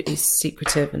 absolutely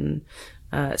secretive and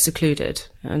secluded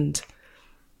and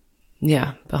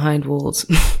behind walls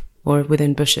or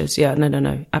within bushes. Yeah,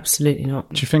 no, absolutely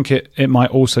not. Do you think it might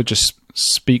also just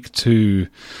speak to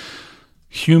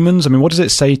humans? I mean, what does it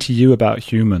say to you about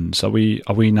humans? Are we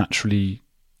naturally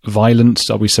violent?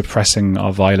 Are we suppressing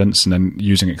our violence and then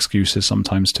using excuses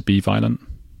sometimes to be violent?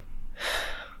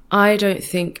 I don't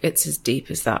think it's as deep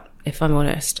as that, if I'm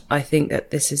honest. I think that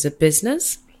this is a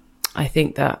business. I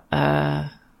think that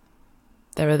there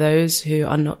are those who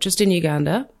are not just in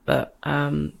Uganda, but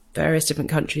various different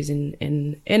countries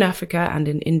in Africa and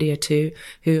in India too,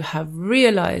 who have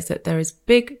realized that there is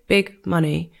big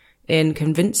money in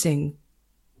convincing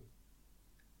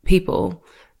people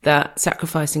that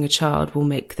sacrificing a child will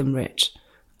make them rich.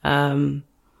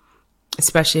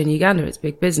 Especially in Uganda, it's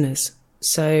big business.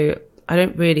 So I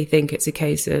don't really think it's a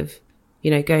case of,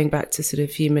 going back to sort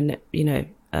of human,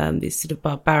 these sort of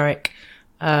barbaric,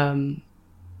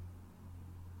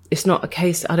 it's not a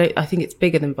case. I think it's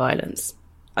bigger than violence.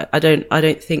 I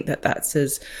don't think that that's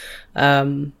as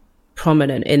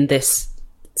prominent in this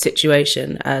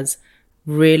situation as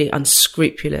really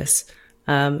unscrupulous,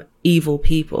 evil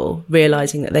people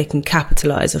realizing that they can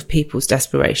capitalize off people's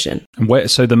desperation. And where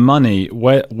is the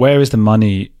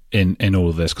money in all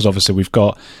of this? Because obviously we've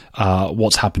got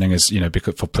what's happening is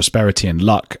because for prosperity and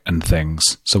luck and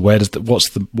things. So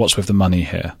what's with the money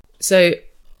here? So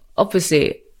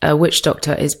obviously a witch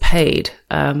doctor is paid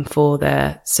for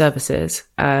their services,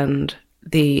 and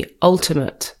the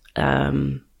ultimate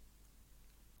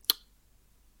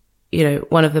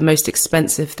one of the most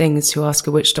expensive things to ask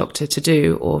a witch doctor to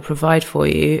do or provide for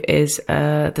you is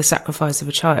the sacrifice of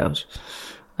a child.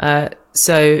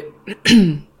 So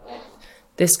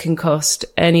this can cost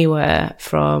anywhere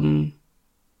from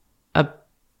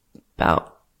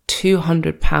about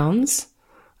 £200,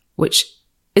 which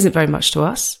isn't very much to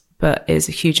us, but is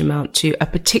a huge amount to a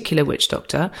particular witch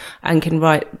doctor, and can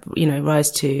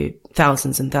rise to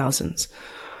thousands and thousands.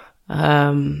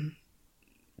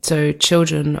 So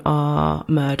children are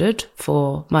murdered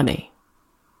for money.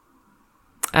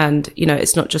 And,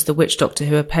 it's not just the witch doctor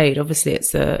who are paid. Obviously,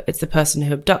 it's the person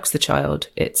who abducts the child.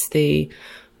 It's the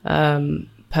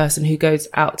person who goes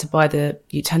out to buy the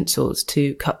utensils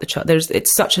to cut the child.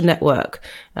 It's such a network.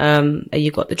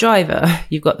 You've got the driver,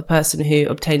 you've got the person who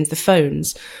obtains the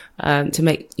phones to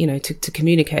make, to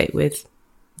communicate with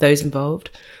those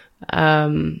involved.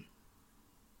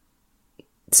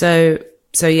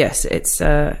 So yes, it's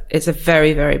a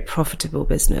very, very profitable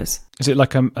business. Is it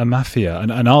like a mafia?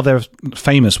 And are there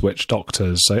famous witch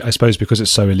doctors? I suppose because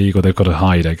it's so illegal, they've got to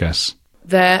hide, I guess.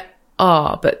 There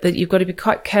are, but you've got to be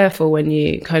quite careful when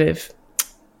you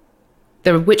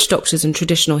there are witch doctors and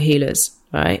traditional healers,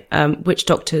 right? Witch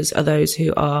doctors are those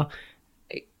who are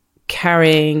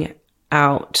carrying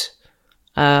out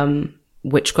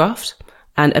witchcraft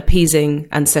and appeasing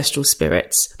ancestral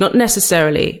spirits, not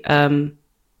necessarily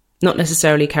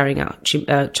carrying out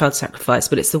child sacrifice,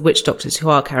 but it's the witch doctors who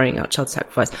are carrying out child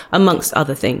sacrifice, amongst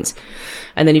other things.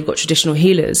 And then you've got traditional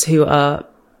healers who are,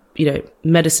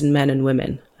 medicine men and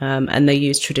women, and they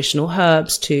use traditional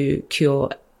herbs to cure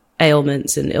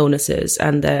ailments and illnesses,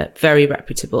 and they're very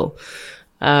reputable.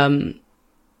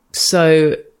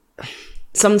 So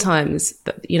sometimes,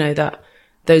 that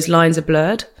those lines are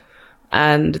blurred,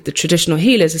 and the traditional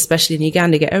healers, especially in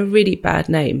Uganda, get a really bad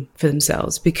name for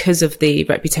themselves because of the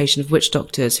reputation of witch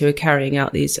doctors who are carrying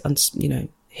out these,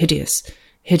 hideous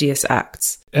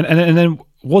acts. And then,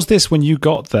 was this, when you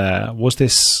got there, was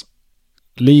this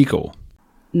legal?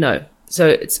 No. So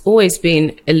it's always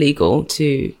been illegal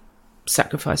to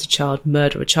sacrifice a child,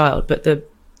 murder a child. But the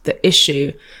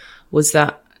issue was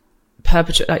that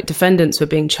defendants were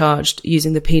being charged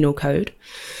using the penal code,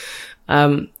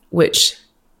 which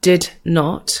did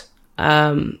not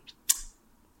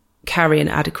carry an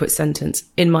adequate sentence,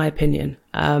 in my opinion.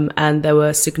 And there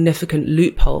were significant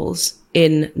loopholes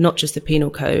in not just the penal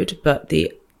code, but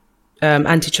the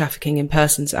Anti-Trafficking in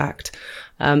Persons Act,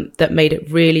 that made it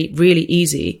really, really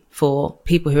easy for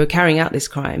people who are carrying out this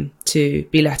crime to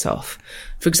be let off.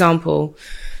 For example,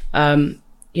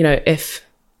 if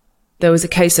there was a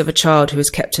case of a child who was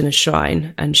kept in a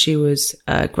shrine and she was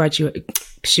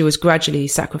gradually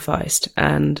sacrificed,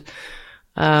 and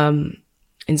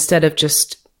instead of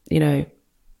just,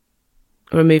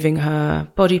 removing her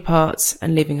body parts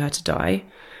and leaving her to die,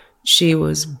 she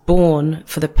was born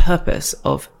for the purpose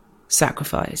of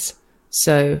sacrifice.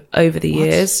 So over the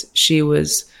years, she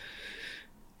was,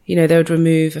 they would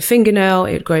remove a fingernail,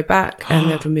 it would grow back, and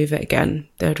they'd remove it again.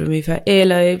 They would remove her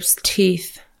earlobes,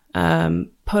 teeth,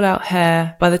 pull out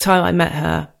hair. By the time I met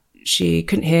her, she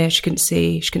couldn't hear, she couldn't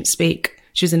see, she couldn't speak.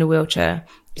 She was in a wheelchair.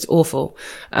 It's awful.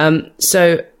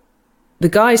 So the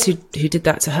guys who did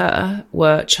that to her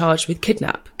were charged with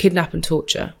kidnap and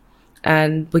torture,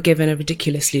 and were given a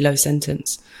ridiculously low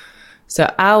sentence.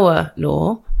 So our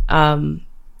law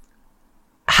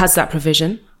has that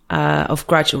provision of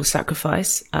gradual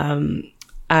sacrifice,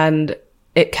 and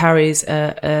it carries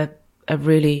a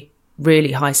really,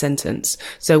 really high sentence.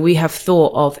 So we have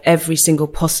thought of every single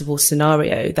possible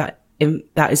scenario that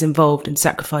is involved in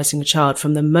sacrificing a child,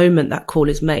 from the moment that call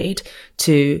is made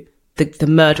to the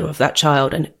murder of that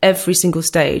child, and every single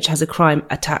stage has a crime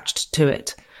attached to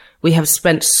it. We have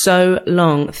spent so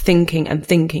long thinking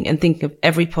of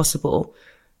every possible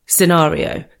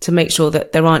scenario to make sure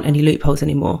that there aren't any loopholes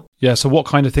anymore. Yeah, so what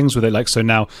kind of things were they like? So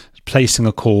now, placing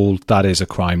a call, that is a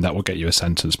crime, that will get you a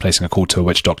sentence. Placing a call to a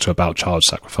witch doctor about child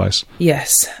sacrifice.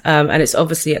 Yes, and it's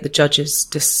obviously at the judge's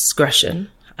discretion.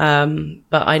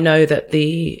 But I know that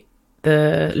the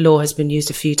law has been used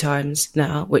a few times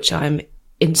now, which I'm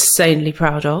insanely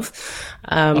proud of.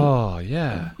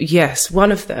 Yes,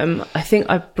 one of them, I think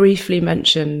I briefly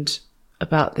mentioned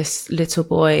about this little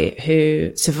boy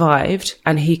who survived,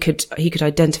 and he could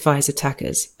identify his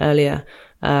attackers earlier.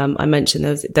 I mentioned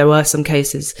there were some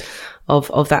cases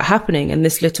of that happening, and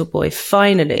this little boy,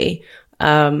 finally,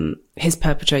 his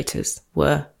perpetrators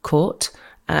were caught,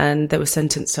 and they were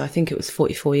sentenced to, I think it was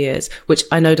 44 years, which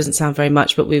I know doesn't sound very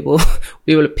much, but we will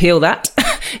appeal that.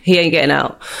 He ain't getting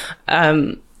out.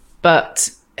 But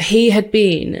he had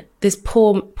been, this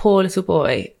poor little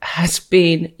boy has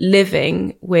been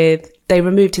living with, they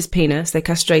removed his penis, they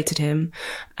castrated him,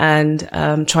 and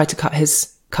tried to cut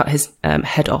his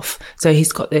head off. So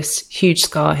he's got this huge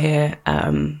scar here.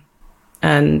 And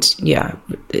yeah,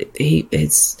 he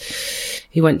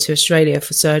went to Australia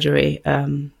for surgery,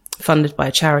 funded by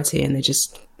a charity, and they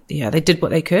did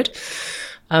what they could.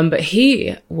 But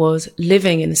he was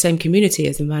living in the same community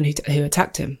as the man who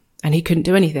attacked him, and he couldn't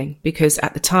do anything because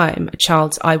at the time a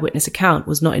child's eyewitness account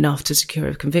was not enough to secure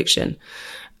a conviction.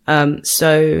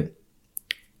 So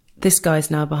this guy's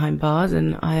now behind bars,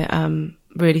 and I am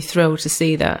really thrilled to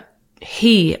see that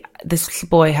this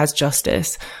boy has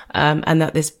justice, and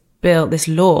that this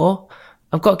law,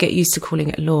 I've got to get used to calling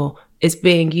it law, is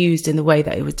being used in the way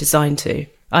that it was designed to.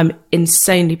 I'm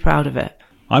insanely proud of it.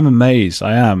 I'm amazed.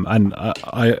 I am, and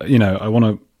I want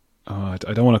to. I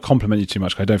don't want to compliment you too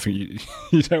much, because I don't think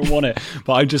you don't want it.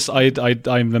 But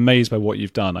I'm amazed by what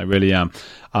you've done. I really am.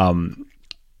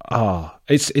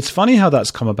 It's funny how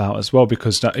that's come about as well,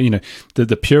 because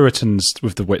the Puritans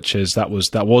with the witches, that was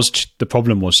the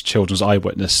problem was children's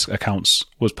eyewitness accounts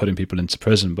was putting people into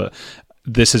prison. But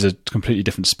this is a completely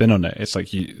different spin on it. It's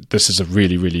like this is a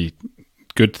really, really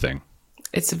good thing.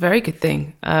 It's a very good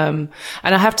thing. And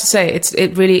I have to say,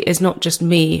 it really is not just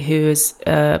me who has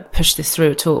pushed this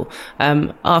through at all.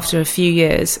 After a few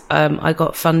years, I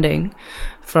got funding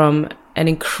from an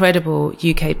incredible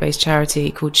UK-based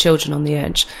charity called Children on the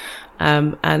Edge.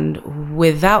 And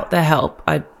without their help,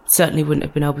 I certainly wouldn't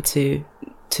have been able to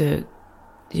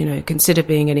consider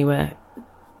being anywhere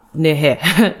near here.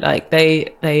 Like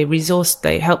they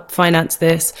helped finance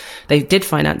this. They did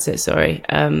finance it,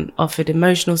 offered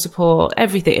emotional support,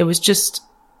 everything. It was just,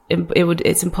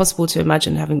 it's impossible to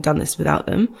imagine having done this without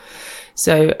them.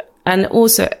 So, and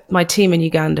also my team in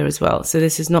Uganda as well. So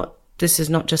this is not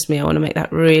just me. I want to make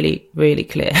that really, really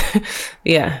clear.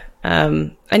 Yeah.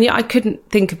 And yeah, I couldn't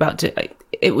think about it.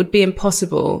 It would be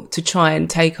impossible to try and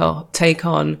take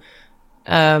on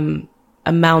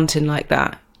a mountain like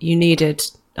that.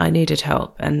 I needed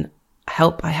help, and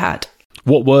help I had.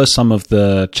 What were some of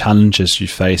the challenges you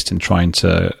faced in trying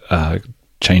to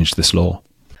change this law?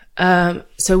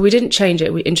 So we didn't change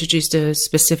it. We introduced a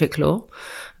specific law.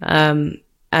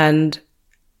 And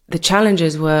the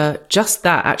challenges were just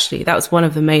that, actually. That was one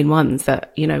of the main ones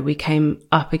that, we came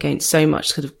up against so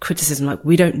much sort of criticism, like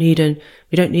we don't need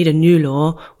a new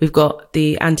law. We've got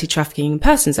the Anti-Trafficking in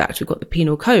Persons Act. We've got the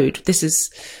Penal Code. This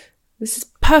is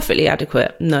perfectly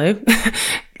adequate. No,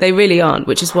 they really aren't,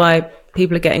 which is why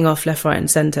people are getting off left, right and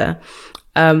centre.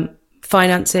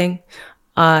 Financing.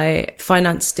 I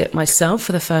financed it myself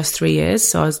for the first 3 years.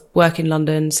 So I was work in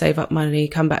London, save up money,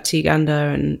 come back to Uganda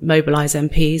and mobilise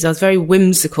MPs. I was very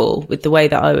whimsical with the way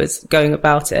that I was going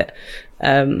about it.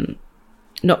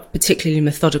 Not particularly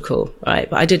methodical, right?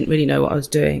 But I didn't really know what I was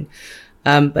doing.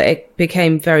 But it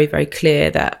became very, very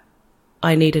clear that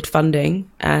I needed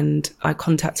funding, and I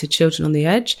contacted Children on the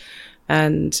Edge,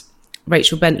 and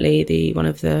Rachel Bentley, one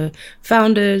of the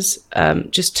founders,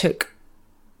 just took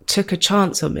a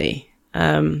chance on me.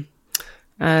 And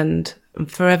I'm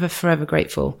forever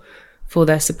grateful for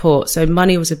their support. So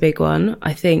money was a big one.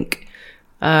 I think,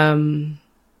 often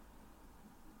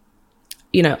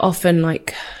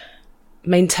like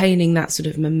maintaining that sort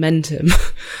of momentum,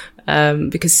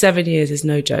 because 7 years is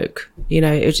no joke.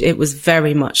 It was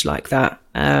very much like that.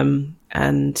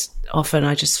 And often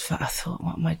I thought,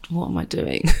 what am I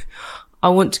doing? I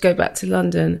want to go back to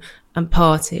London and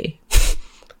party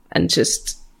and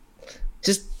just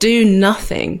do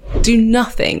nothing.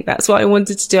 That's what I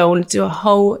wanted to do. I wanted to do a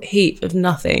whole heap of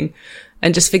nothing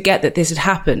and just forget that this had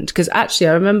happened. Because actually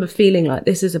I remember feeling like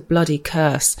this is a bloody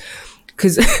curse.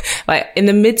 Because like in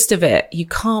the midst of it, you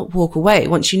can't walk away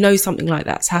once you know something like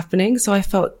that's happening. So I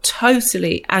felt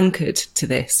totally anchored to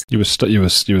this. You were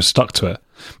stuck to it.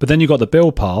 But then you got the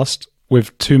bill passed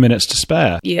with 2 minutes to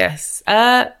spare. Yes.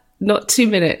 Not 2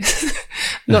 minutes.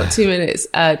 Not 2 minutes.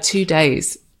 2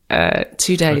 days.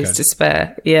 2 days to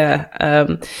spare. Yeah.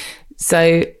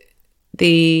 So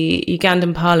the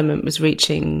Ugandan parliament was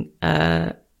reaching,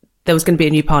 there was going to be a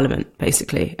new parliament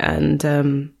basically.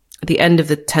 And, the end of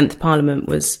the 10th parliament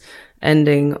was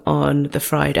ending on the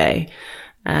Friday,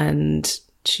 and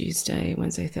Tuesday,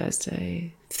 Wednesday,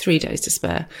 Thursday, 3 days to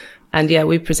spare. And yeah,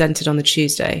 we presented on the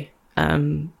Tuesday.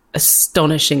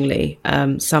 Astonishingly,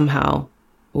 somehow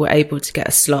were able to get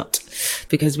a slot,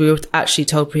 because we were actually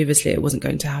told previously it wasn't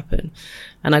going to happen.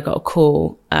 And I got a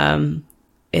call in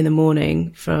the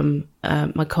morning from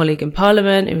my colleague in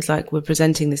Parliament. It was like, we're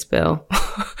presenting this bill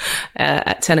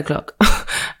at 10 o'clock.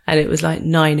 And it was like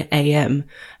 9 a.m.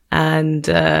 And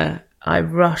I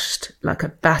rushed like a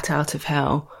bat out of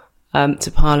hell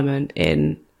to Parliament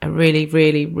in a really,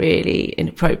 really, really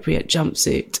inappropriate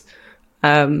jumpsuit.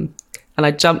 And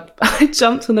I jumped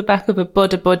on the back of a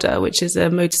boda boda, which is a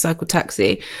motorcycle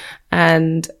taxi,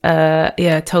 and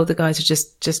told the guy to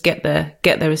just get there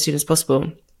as soon as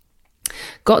possible.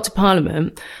 Got to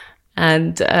Parliament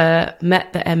and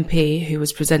met the MP who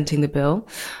was presenting the bill,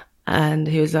 and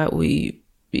he was like, "Well,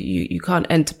 you can't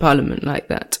enter Parliament like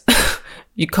that.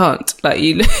 You can't. Like,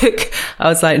 you look." I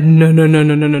was like,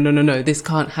 no, this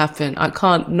can't happen. I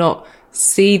can't not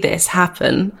see this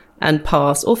happen and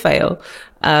pass or fail.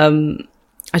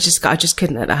 I just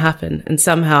couldn't let that happen. And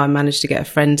somehow I managed to get a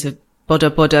friend to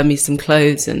boda me some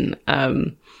clothes, and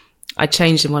I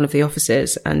changed in one of the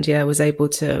offices, and was able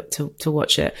to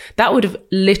watch it. That would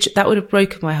have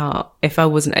broken my heart if I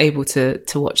wasn't able to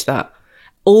watch that,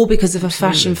 all because of a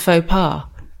fashion faux pas.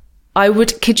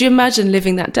 Could you imagine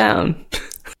living that down?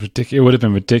 It would have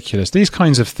been ridiculous. These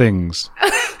kinds of things.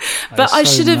 But I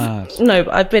should have. No,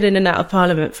 but I've been in and out of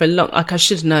Parliament for a long. Like, I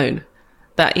should have known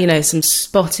that, some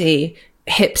spotty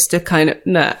hipster kind of.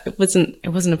 No, it wasn't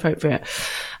appropriate.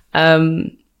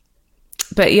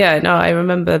 But yeah, no, I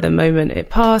remember the moment it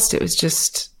passed. It was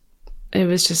just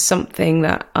something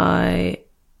that I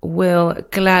will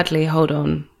gladly hold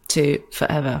on to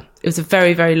forever. It was a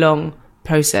very, very long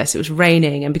process. It was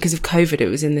raining, and because of COVID, it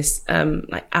was in this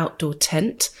like outdoor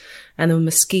tent, and there were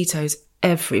mosquitoes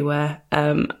everywhere.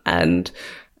 And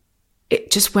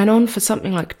it just went on for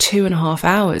something like 2.5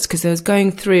 hours because I was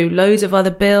going through loads of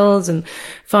other bills, and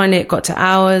finally it got to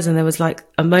ours, and there was like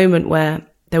a moment where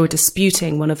they were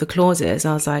disputing one of the clauses.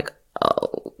 I was like,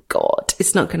 oh God,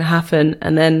 it's not going to happen.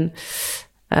 And then,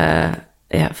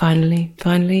 finally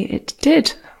it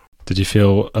did. Did you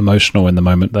feel emotional in the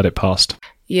moment that it passed?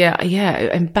 Yeah,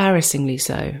 embarrassingly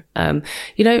so.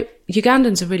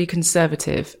 Ugandans are really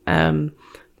conservative,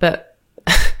 but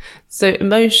so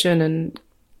emotion and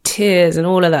tears and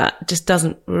all of that just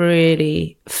doesn't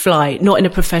really fly, not in a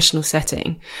professional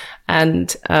setting.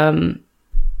 And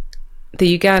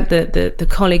the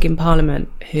colleague in Parliament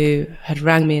who had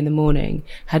rang me in the morning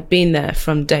had been there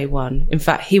from day one. In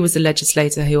fact, he was the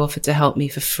legislator who offered to help me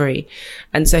for free.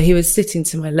 And so he was sitting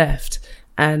to my left,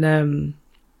 and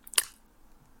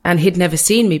he'd never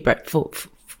seen me break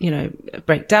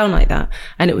down like that.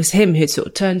 And it was him who'd sort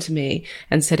of turned to me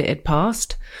and said it had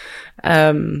passed.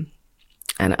 And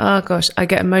oh gosh, I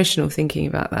get emotional thinking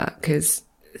about that because,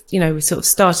 we sort of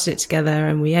started it together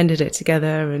and we ended it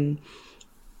together, and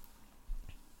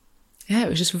yeah, it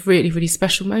was just a really, really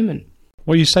special moment.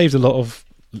 Well, you saved a lot of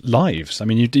lives. I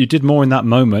mean, you did more in that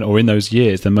moment or in those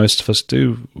years than most of us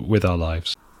do with our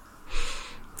lives.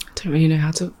 I don't really know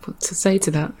what to say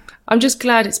to that. I'm just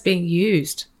glad it's being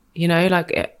used.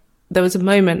 There was a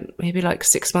moment maybe like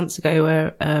 6 months ago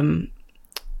where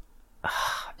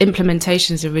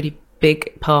implementation is a really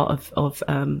big part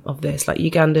of this. Like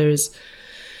Uganda has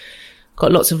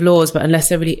got lots of laws, but unless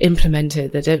they're really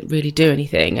implemented, they don't really do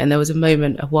anything. And there was a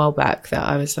moment a while back that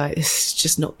I was like, this is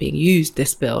just not being used,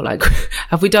 this bill. Like,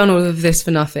 have we done all of this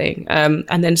for nothing?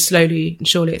 And then slowly and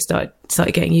surely it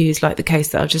started getting used, like the case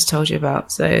that I've just told you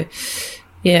about. So,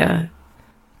 yeah.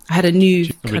 I had a new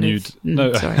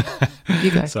No, sorry.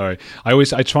 You go. Sorry.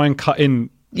 I try and cut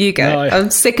in. You go. I'm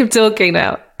sick of talking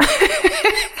now.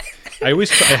 I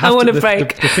want a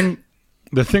break.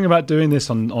 The thing about doing this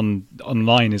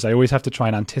online is I always have to try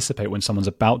and anticipate when someone's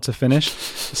about to finish.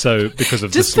 So because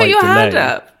of the slight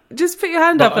delay. Just put your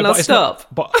hand up and I'll stop.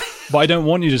 But I don't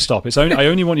want you to stop. I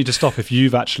only want you to stop if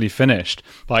you've actually finished.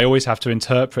 But I always have to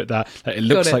interpret that it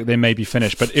looks like they may be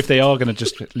finished. But if they are going to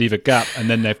just leave a gap and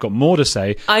then they've got more to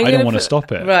say, I don't want to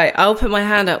stop it. Right. I'll put my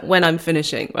hand up when I'm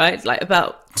finishing, right? Like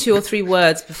about 2 or 3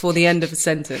 words before the end of a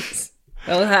sentence.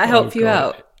 That'll help you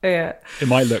out. Yeah. It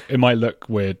might look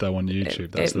weird though on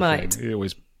YouTube. That's it might. Thing. You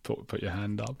always put your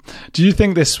hand up. Do you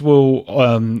think this will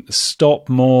stop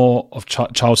more of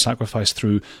child sacrifice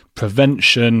through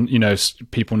prevention?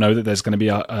 People know that there's going to be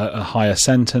a higher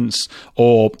sentence,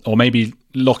 or maybe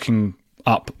locking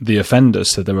up the offenders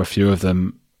so there are fewer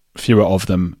of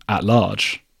them at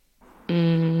large.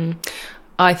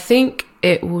 I think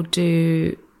it will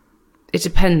do. It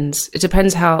depends. It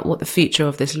depends what the future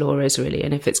of this law is really,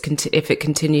 and if it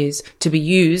continues to be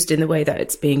used in the way that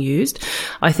it's being used.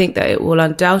 I think that it will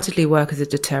undoubtedly work as a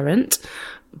deterrent,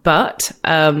 but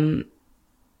I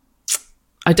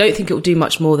don't think it will do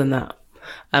much more than that.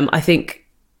 I think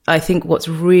what's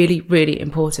really, really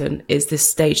important is this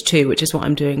stage 2, which is what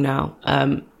I'm doing now,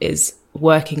 is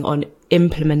working on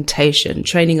implementation,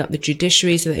 training up the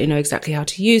judiciary so that they know exactly how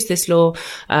to use this law,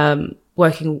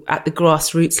 working at the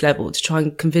grassroots level to try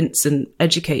and convince and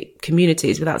educate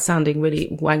communities without sounding really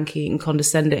wanky and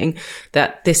condescending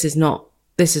that this is not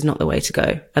the way to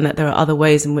go, and that there are other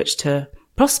ways in which to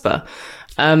prosper.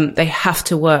 They have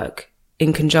to work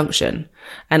in conjunction.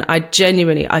 And I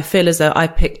feel as though I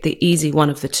picked the easy one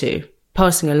of the two.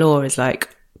 Passing a law is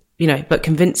like, but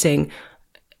convincing,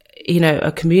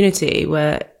 a community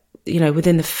where,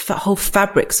 within the whole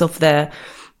fabrics of their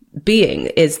being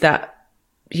is that,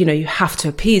 you have to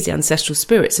appease the ancestral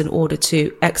spirits in order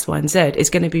to X, Y, and Z. It's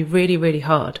going to be really, really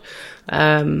hard,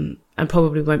 and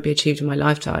probably won't be achieved in my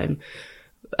lifetime.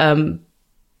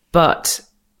 But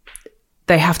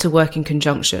they have to work in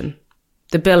conjunction.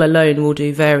 The bill alone will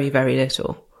do very, very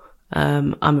little.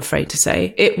 I'm afraid to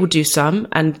say it will do some,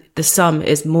 and the sum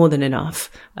is more than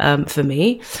enough for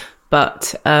me.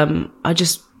 But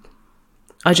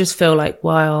I just feel like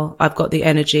while I've got the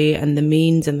energy and the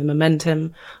means and the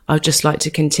momentum, I'd just like to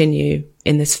continue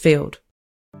in this field.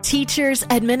 Teachers,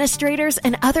 administrators,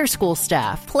 and other school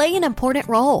staff play an important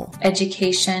role.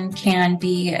 Education can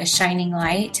be a shining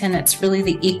light, and it's really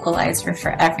the equalizer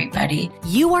for everybody.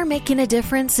 You are making a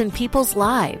difference in people's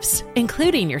lives,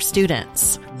 including your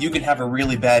students. You can have a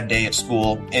really bad day at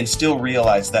school and still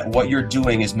realize that what you're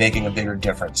doing is making a bigger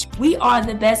difference. We are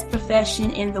the best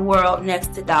profession in the world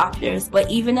next to doctors, but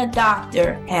even a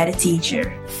doctor had a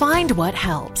teacher. Find what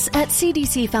helps at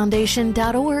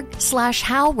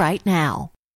cdcfoundation.org/how right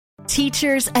now.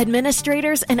 Teachers,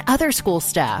 administrators, and other school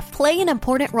staff play an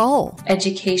important role.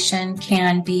 Education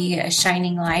can be a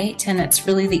shining light, and it's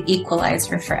really the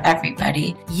equalizer for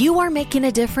everybody. You are making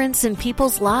a difference in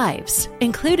people's lives,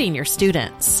 including your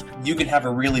students. You can have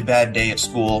a really bad day at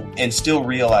school and still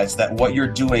realize that what you're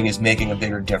doing is making a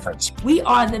bigger difference. We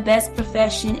are the best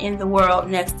profession in the world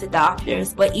next to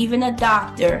doctors, but even a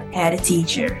doctor had a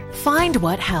teacher. Find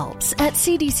what helps at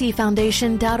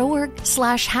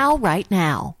cdcfoundation.org/how right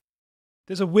now.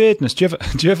 There's a weirdness. Do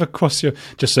you ever cross your?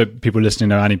 Just so people listening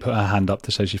know, Annie put her hand up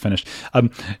to say she finished.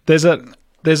 There's a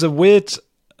weird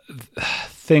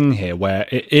thing here where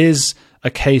it is a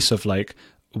case of like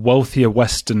wealthier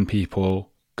Western people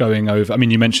going over. I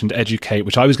mean, you mentioned educate,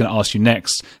 which I was going to ask you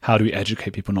next. How do we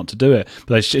educate people not to do it?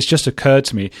 But it's just occurred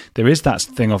to me there is that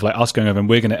thing of like us going over and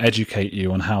we're going to educate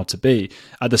you on how to be.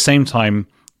 At the same time,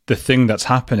 the thing that's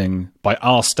happening by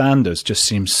our standards just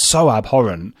seems so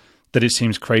abhorrent that it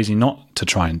seems crazy not to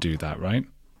try and do that, right?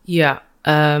 Yeah.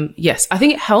 Yes. I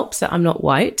think it helps that I'm not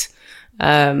white.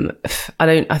 I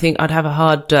think I'd have a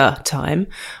hard time.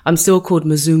 I'm still called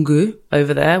Mzungu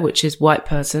over there, which is white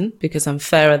person, because I'm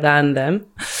fairer than them,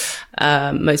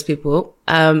 most people.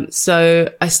 So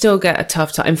I still get a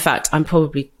tough time. In fact, I'm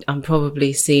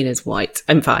probably seen as white.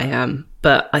 In fact, I am,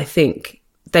 but I think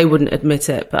they wouldn't admit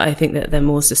it, but I think that they're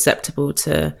more susceptible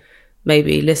to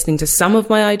maybe listening to some of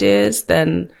my ideas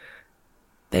than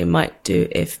they might do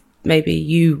if maybe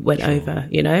you went over,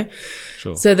 you know?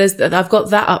 Sure. So I've got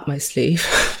that up my sleeve,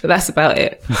 but that's about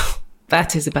it.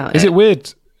 That is about it. Is it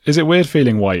weird? Is it weird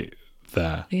feeling white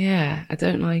there? Yeah, I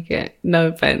don't like it. No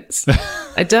offense.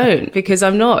 I don't, because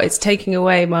I'm not. It's taking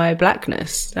away my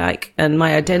blackness, and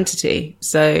my identity.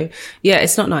 So yeah,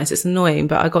 it's not nice. It's annoying,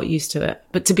 but I got used to it.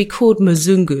 But to be called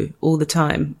Mzungu all the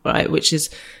time, right? Which is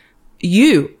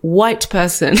you, white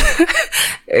person.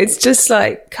 It's just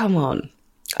like, come on.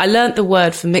 I learnt the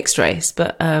word for mixed race,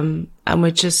 but and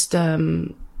would just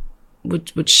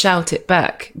would shout it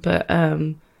back. But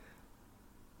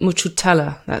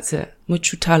Muchutala, that's it,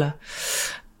 Muchutala.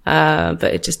 But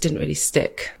it just didn't really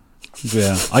stick.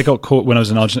 Yeah, I got caught when I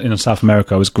was in South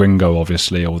America. I was gringo,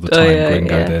 obviously, all the time.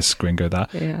 Gringo this, gringo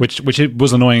that. Yeah. Which it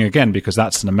was annoying again because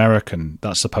that's an American.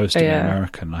 That's supposed to be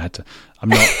American. I had to. I'm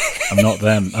not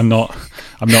them. I'm not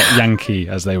Yankee,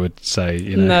 as they would say.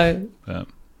 You know. No.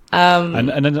 And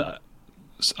then,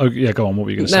 oh yeah, go on. What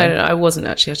were you going to say? No, I wasn't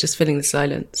actually. I was just filling the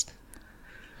silence.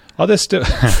 Are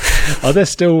there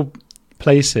still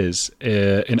places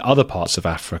in other parts of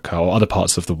Africa or other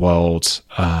parts of the world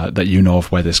that you know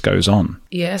of where this goes on?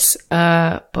 Yes,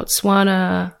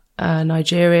 Botswana,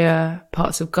 Nigeria,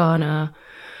 parts of Ghana,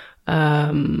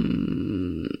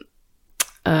 and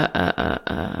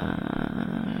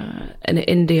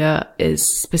India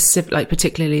is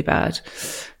particularly bad.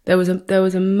 There was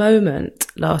a moment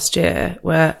last year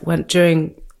where I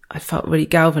felt really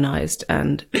galvanized,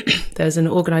 and there's an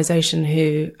organization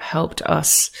who helped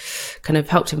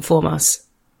inform us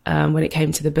when it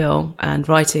came to the bill and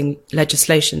writing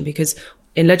legislation, because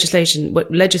in legislation,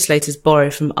 what legislators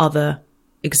borrow from other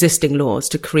existing laws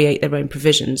to create their own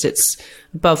provisions. It's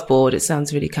above board. It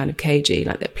sounds really kind of cagey,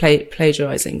 like they're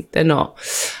plagiarizing. They're not.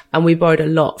 And we borrowed a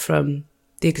lot from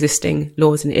the existing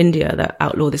laws in India that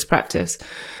outlaw this practice.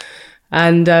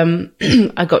 And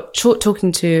I got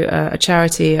talking to a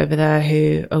charity over there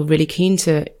who are really keen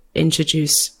to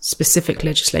introduce specific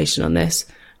legislation on this.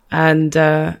 And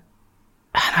I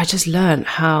just learned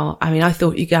I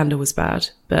thought Uganda was bad,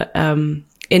 but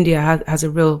India has a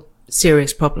real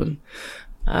serious problem.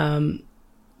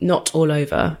 Not all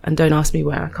over, and don't ask me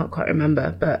where, I can't quite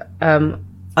remember. But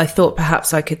I thought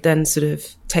perhaps I could then sort of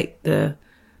take the,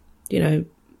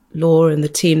 law and the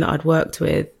team that I'd worked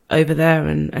with over there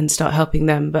and start helping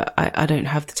them, but I don't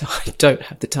have the time. I don't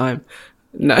have the time.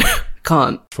 No,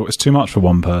 can't. It's too much for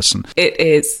one person. It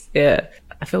is, yeah.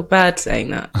 I feel bad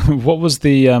saying that. What was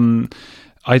the...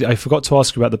 I forgot to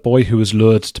ask you about the boy who was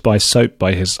lured to buy soap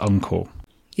by his uncle.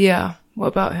 Yeah, what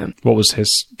about him? What was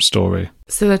his story?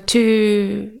 So there are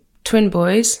two twin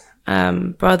boys,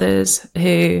 brothers,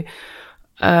 who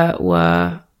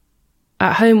were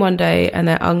at home one day, and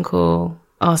their uncle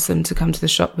asked them to come to the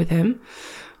shop with him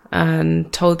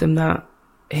and told them that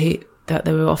they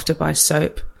were off to buy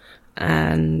soap,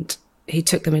 and he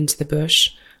took them into the bush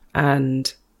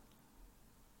and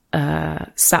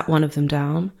sat one of them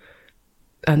down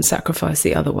and sacrificed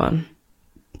the other one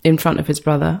in front of his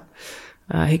brother.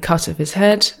 He cut off his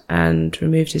head and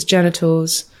removed his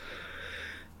genitals.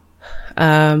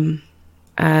 And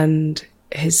was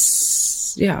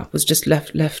just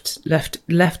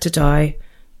left to die,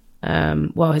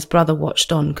 while his brother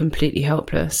watched on, completely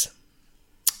helpless.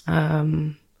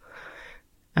 And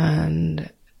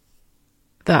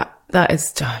that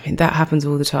happens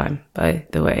all the time, by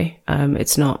the way.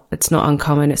 It's not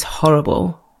uncommon. It's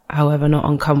horrible. However, not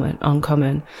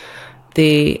uncommon.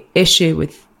 The issue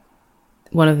with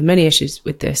one of the many issues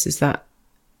with this is that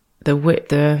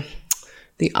the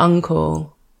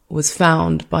uncle was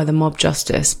found by the mob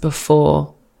justice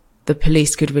before the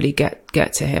police could really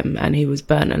get to him, and he was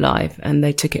burnt alive, and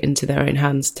they took it into their own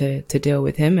hands to deal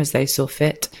with him as they saw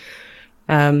fit.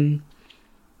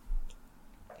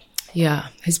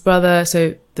 His brother,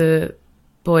 so the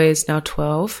boy is now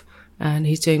 12 and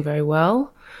he's doing very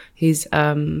well. He's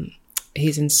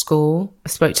in school. I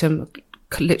spoke to him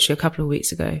literally a couple of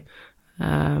weeks ago.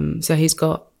 So he's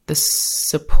got the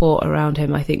support around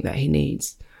him, I think, that he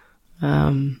needs.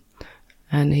 And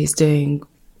he's doing,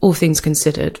 all things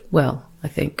considered, well, I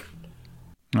think.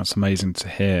 That's amazing to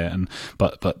hear,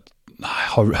 but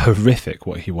horrific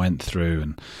what he went through,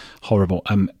 and horrible.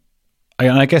 And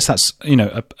I guess that's,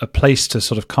 a place to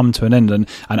sort of come to an end and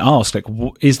ask, like,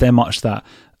 is there much that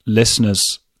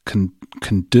listeners can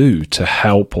do to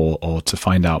help or to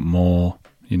find out more?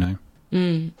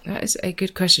 That is a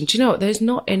good question. Do you know what? There's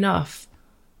not enough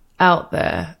out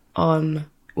there on.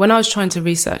 When I was trying to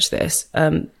research this,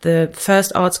 the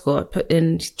first article I put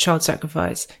in child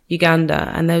sacrifice, Uganda,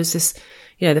 and there was this,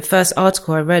 the first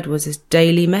article I read was this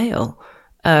Daily Mail.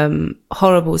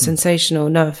 Horrible, sensational,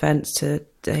 no offense to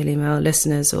Daily Mail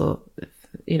listeners or,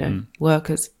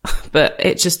 workers, but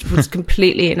it just was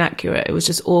completely inaccurate. It was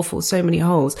just awful. So many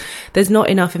holes. There's not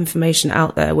enough information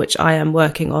out there, which I am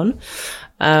working on.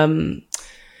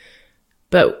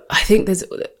 But I think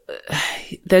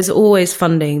there's always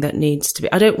funding that needs to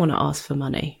be. I don't want to ask for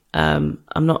money. I'm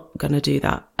not going to do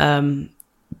that.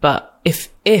 But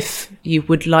if you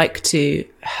would like to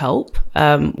help,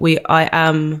 I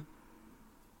am,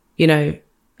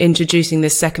 introducing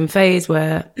this second phase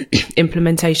where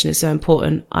implementation is so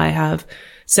important. I have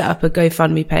set up a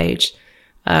GoFundMe page,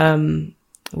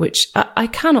 which I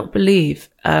cannot believe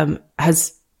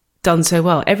has done so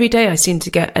well. Every day I seem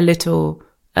to get a little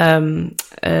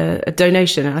a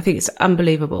donation, and I think it's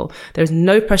unbelievable. There's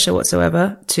no pressure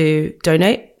whatsoever to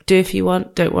donate. Do if you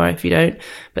want, don't worry if you don't.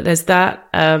 But there's that,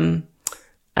 and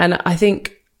I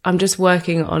think I'm just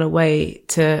working on a way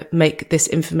to make this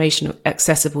information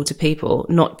accessible to people,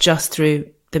 not just through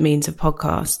the means of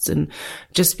podcasts, and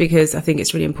just because I think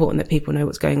it's really important that people know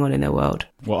what's going on in their world.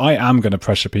 Well, I am going to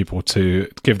pressure people to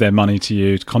give their money to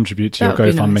you, to contribute to your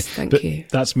GoFundMe. Nice. Thank you.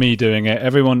 That's me doing it.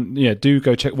 Everyone, do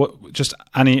go check just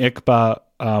Annie Iqbal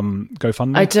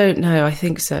GoFundMe. I don't know. I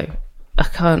think so. I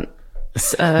can't.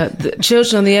 The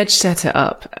Children on the Edge set it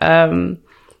up.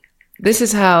 This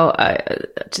is how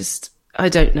I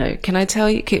don't know. Can I tell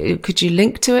you? Could you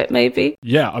link to it maybe?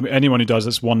 Yeah, I mean, anyone who does,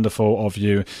 it's wonderful of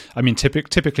you. I mean,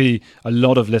 typically a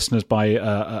lot of listeners buy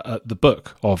the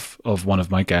book of one of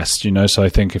my guests, so I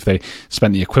think if they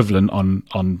spent the equivalent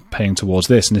on paying towards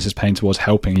this, and this is paying towards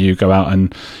helping you go out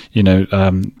and,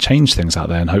 change things out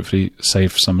there and hopefully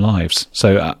save some lives.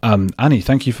 So, Annie,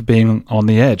 thank you for being on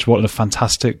The Edge. What a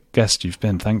fantastic guest you've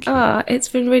been. Thank you. It's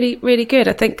been really, really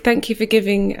good. Thank you for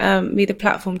giving me the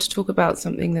platform to talk about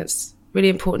something that's really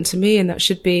important to me and that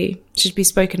should be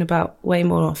spoken about way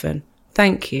more often.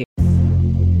 Thank you.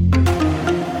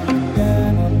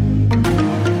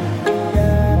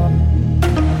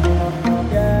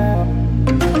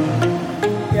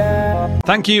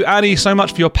 Thank you, Annie, so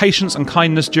much for your patience and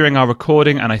kindness during our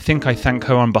recording, and I think I thank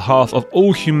her on behalf of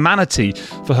all humanity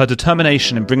for her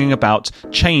determination in bringing about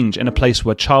change in a place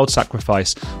where child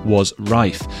sacrifice was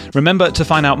rife. Remember to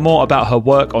find out more about her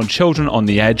work on Children on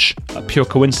the Edge, a pure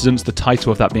coincidence, the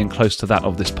title of that being close to that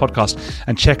of this podcast,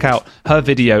 and check out her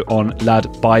video on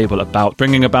Lad Bible about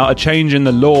bringing about a change in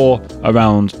the law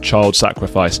around child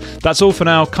sacrifice. That's all for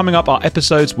now. Coming up are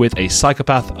episodes with a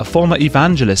psychopath, a former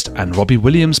evangelist, and Robbie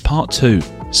Williams Part 2.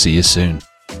 See you soon.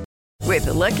 With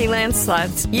the Lucky Land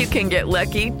Slots, you can get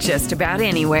lucky just about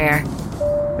anywhere.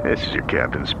 This is your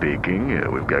captain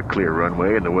speaking. We've got clear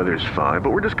runway and the weather's fine, but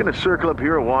we're just going to circle up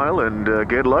here a while and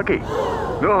get lucky.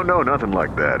 No, nothing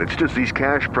like that. It's just these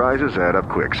cash prizes add up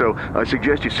quick. So I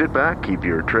suggest you sit back, keep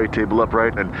your tray table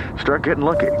upright, and start getting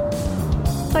lucky.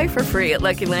 Play for free at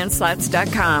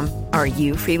LuckyLandSlots.com. Are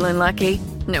you feeling lucky?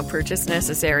 No purchase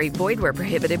necessary. Void where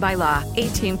prohibited by law.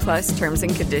 18+ terms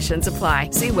and conditions apply.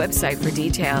 See website for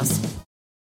details.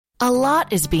 A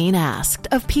lot is being asked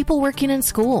of people working in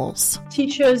schools.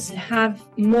 Teachers have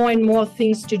more and more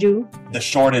things to do. The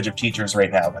shortage of teachers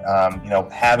right now,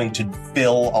 having to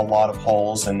fill a lot of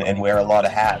holes and wear a lot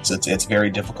of hats, it's very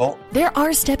difficult. There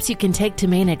are steps you can take to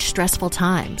manage stressful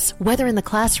times, whether in the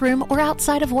classroom or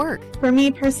outside of work. For me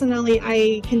personally,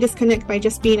 I can disconnect by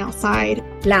just being outside.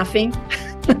 Laughing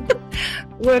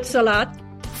works a lot.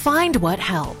 Find what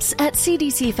helps at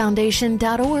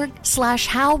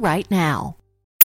cdcfoundation.org/howrightnow.